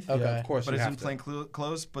underneath. Okay. Yeah, of course, But you it's have in to. plain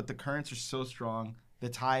clothes, but the currents are so strong. The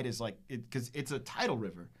tide is like, because it's a tidal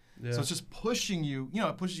river. Yeah. So it's just pushing you,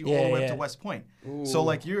 it pushes you all the way up to West Point. Ooh. So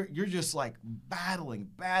like you're just like battling.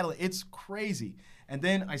 It's crazy. And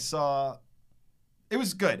then I saw, it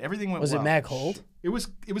was good. Everything went well. Was it mad cold? It was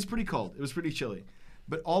pretty cold. It was pretty chilly.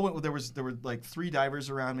 But there were like 3 divers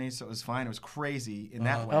around me, so it was fine. It was crazy in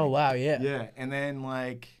that way. Oh wow, yeah. Yeah.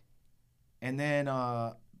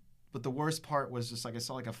 But the worst part was just like I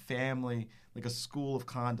saw like a family, like a school of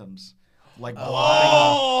condoms, like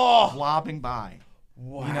blobbing by.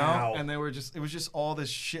 Wow. And it was just all this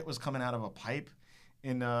shit was coming out of a pipe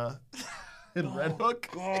in Red Hook.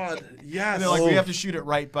 God, yes. And they're like, we have to shoot it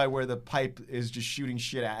right by where the pipe is just shooting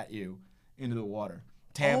shit at you into the water.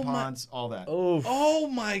 Tampons, all that. Oh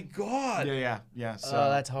my God. Yeah. So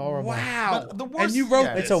that's horrible. Wow. But the worst, and you wrote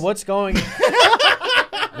yeah. this. So what's going into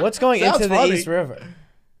Sounds the funny. East River?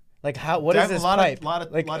 Like how? What is this pipe? lot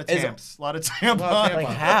of like, tampons. A lot of tampons. Like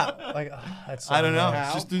how? Like that's so I don't know. annoying.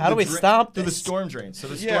 It's just through How do we stop through the this? storm drains? So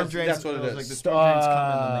the Yes, storm drains. that's what it is. Like the storm drains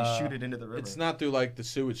come in and they shoot it into the river. It's not through like the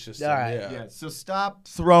sewage system. All right. Yeah. Yeah. So stop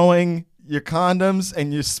throwing your condoms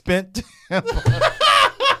and your spent tampons.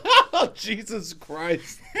 Oh, Jesus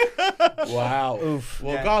Christ. Wow. Oof.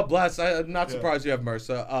 Well, Yeah. God bless. I'm not surprised you have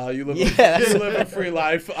MRSA. You live Yeah. you live a free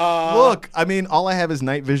life. Look, I mean, all I have is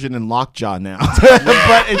night vision and lockjaw now,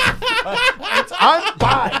 but I'm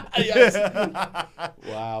fine. Yes.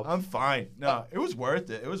 Wow. I'm fine. No, it was worth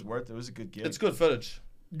it. It was a good gig. It's good footage.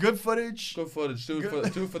 Good footage. Good footage. Do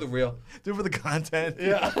it for the real. Do it for the content.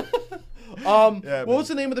 Yeah. Yeah, what was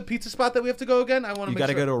the name of the pizza spot that we have to go again? I want to You make got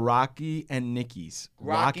to sure. go to Rocky and Nikki's.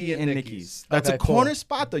 Rocky and Nikki's. That's Okay, a cool. corner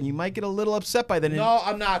spot, though. You might get a little upset by that. No,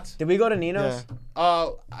 I'm not. Did we go to Nino's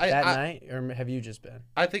that I night, or have you just been?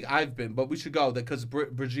 I think I've been, but we should go because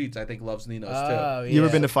Brigitte, I think, loves Nino's Oh, too. yeah. You ever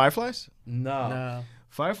been to Fireflies? No. No.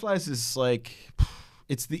 Fireflies is like,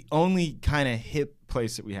 it's the only kind of hip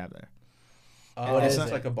place that we have there. What it's is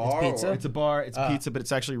it? like a bar. It's pizza? Or? It's a bar, it's pizza, but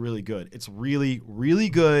it's actually really good. It's really, really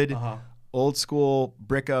good. Old school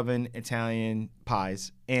brick oven Italian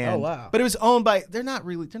pies. And, Oh, wow. But it was owned by, they're not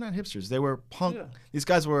hipsters. They were punk. Yeah. These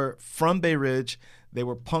guys were from Bay Ridge. They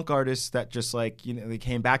were punk artists that just like, they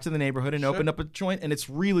came back to the neighborhood and opened up a joint. And it's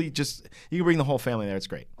really just, you can bring the whole family there. It's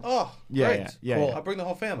great. Oh, Yeah, great. yeah. Cool. I'll bring the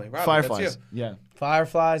whole family. Robbie, Fireflies. That's you. Yeah.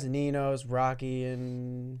 Fireflies, Nino's, Rocky,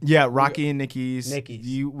 and Yeah, Rocky and Nikki's.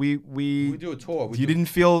 Nikki's. We do a tour.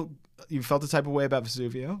 You felt the type of way about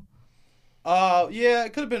Vesuvio? Yeah,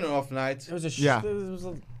 it could have been an off night. it was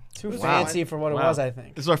too Wow. fancy for what it Wow. was. I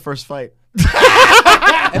think. This is our first fight.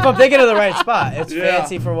 If I'm thinking of the right spot, it's Yeah.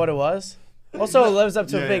 fancy for what it was. Also, it lives up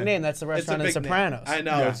to Yeah, a big yeah. name. That's the It's a restaurant in big name. Sopranos. I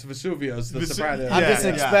know, Yeah. it's Vesuvio's, the Vesu- Sopranos. I'm Yeah, just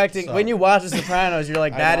yeah. expecting So- when you watch The Sopranos, you're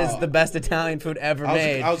like, that is know. the best Italian food ever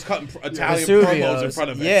made. I was cutting Italian promos in front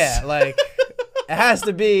of it. Yeah, like it has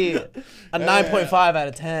to be a 9.5 out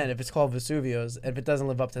of 10 if it's called Vesuvio's. If it doesn't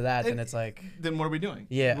live up to that, then it's like, Then what are we doing?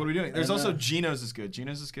 Yeah. What are we doing? There's also Gino's is good.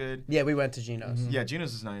 Gino's is good. yeah, we went to Gino's. Yeah,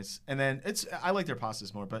 Gino's is nice. And then I like their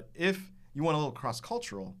pastas more. But if you want a little cross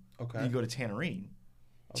cultural, Okay. you go to Tannerine.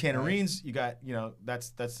 Tannerine's, you got that's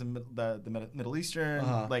the Middle Eastern.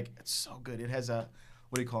 Like it's so good. It has a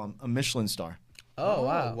what do you call them? A Michelin star. Oh,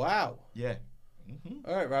 wow. Wow. Yeah.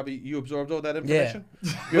 All right, Robbie, you absorbed all that Yeah. information?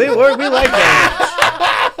 We like Bay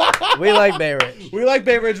Ridge. We like Bay Ridge. We like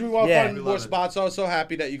Bay Ridge. We want Yeah. fun We more love it. spots. So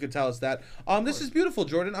happy that you could tell us that. This is beautiful,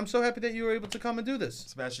 Jordan. I'm so happy that you were able to come and do this.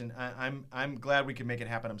 Sebastian, I'm glad we could make it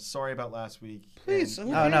happen. I'm sorry about last week. Please. And,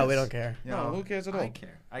 who Oh, no, cares? we don't care. No, who cares at all? I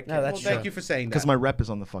care. No, that's Well, thank true. you for saying that. Because my rep is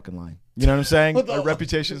on the fucking line. You know what I'm saying? What the- My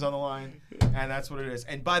reputation is on the line, and that's what it is.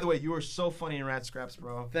 And by the way, you are so funny in Rat Scraps,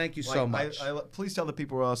 bro. Thank you so much. Please tell the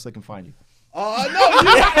people where else they can find you. No,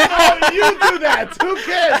 you do that. Who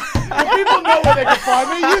cares? The people know where they can find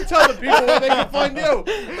me. You tell the people where they can find you.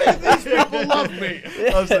 These people love me.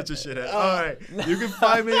 I'm such a shithead. All right. You can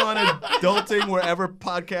find me on Adulting wherever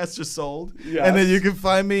podcasts are sold. Yes. And then you can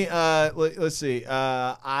find me, let's see.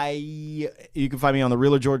 You can find me on The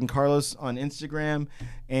Realer Jordan Carlos on Instagram.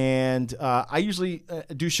 And I usually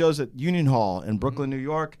do shows at Union Hall in Brooklyn, New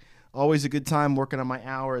York. Always a good time working on my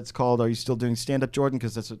hour. It's called Are You Still Doing Stand-Up, Jordan?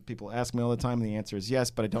 Because that's what people ask me all the time. And the answer is yes,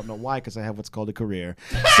 but I don't know why because I have what's called a career.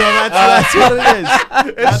 So that's what it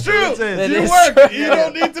is. It's true. What it is. It You is work. true. You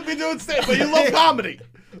don't need to be doing stand, but you love comedy.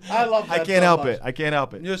 I love that. I can't so help much. it. I can't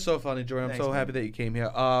help it. You're so funny, Jordan. I'm Thanks, so man. happy that you came here.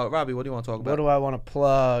 Robbie, what do you want to talk What about? do I want to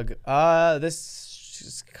plug? This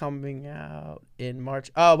is coming out in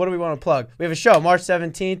March. Oh, what do we want to plug? We have a show March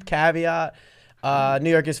 17th. Caveat. New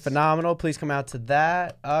York is phenomenal. Please come out to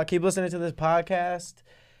that. Keep listening to this podcast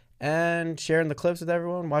and sharing the clips with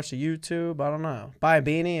everyone. Watch the YouTube. I don't know. Buy a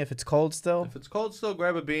beanie if it's cold still. If it's cold still,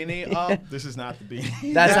 grab a beanie. This is not the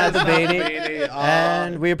beanie. That's not the beanie.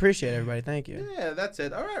 And we appreciate everybody. Thank you. Yeah, that's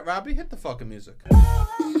it. All right, Robbie, hit the fucking music.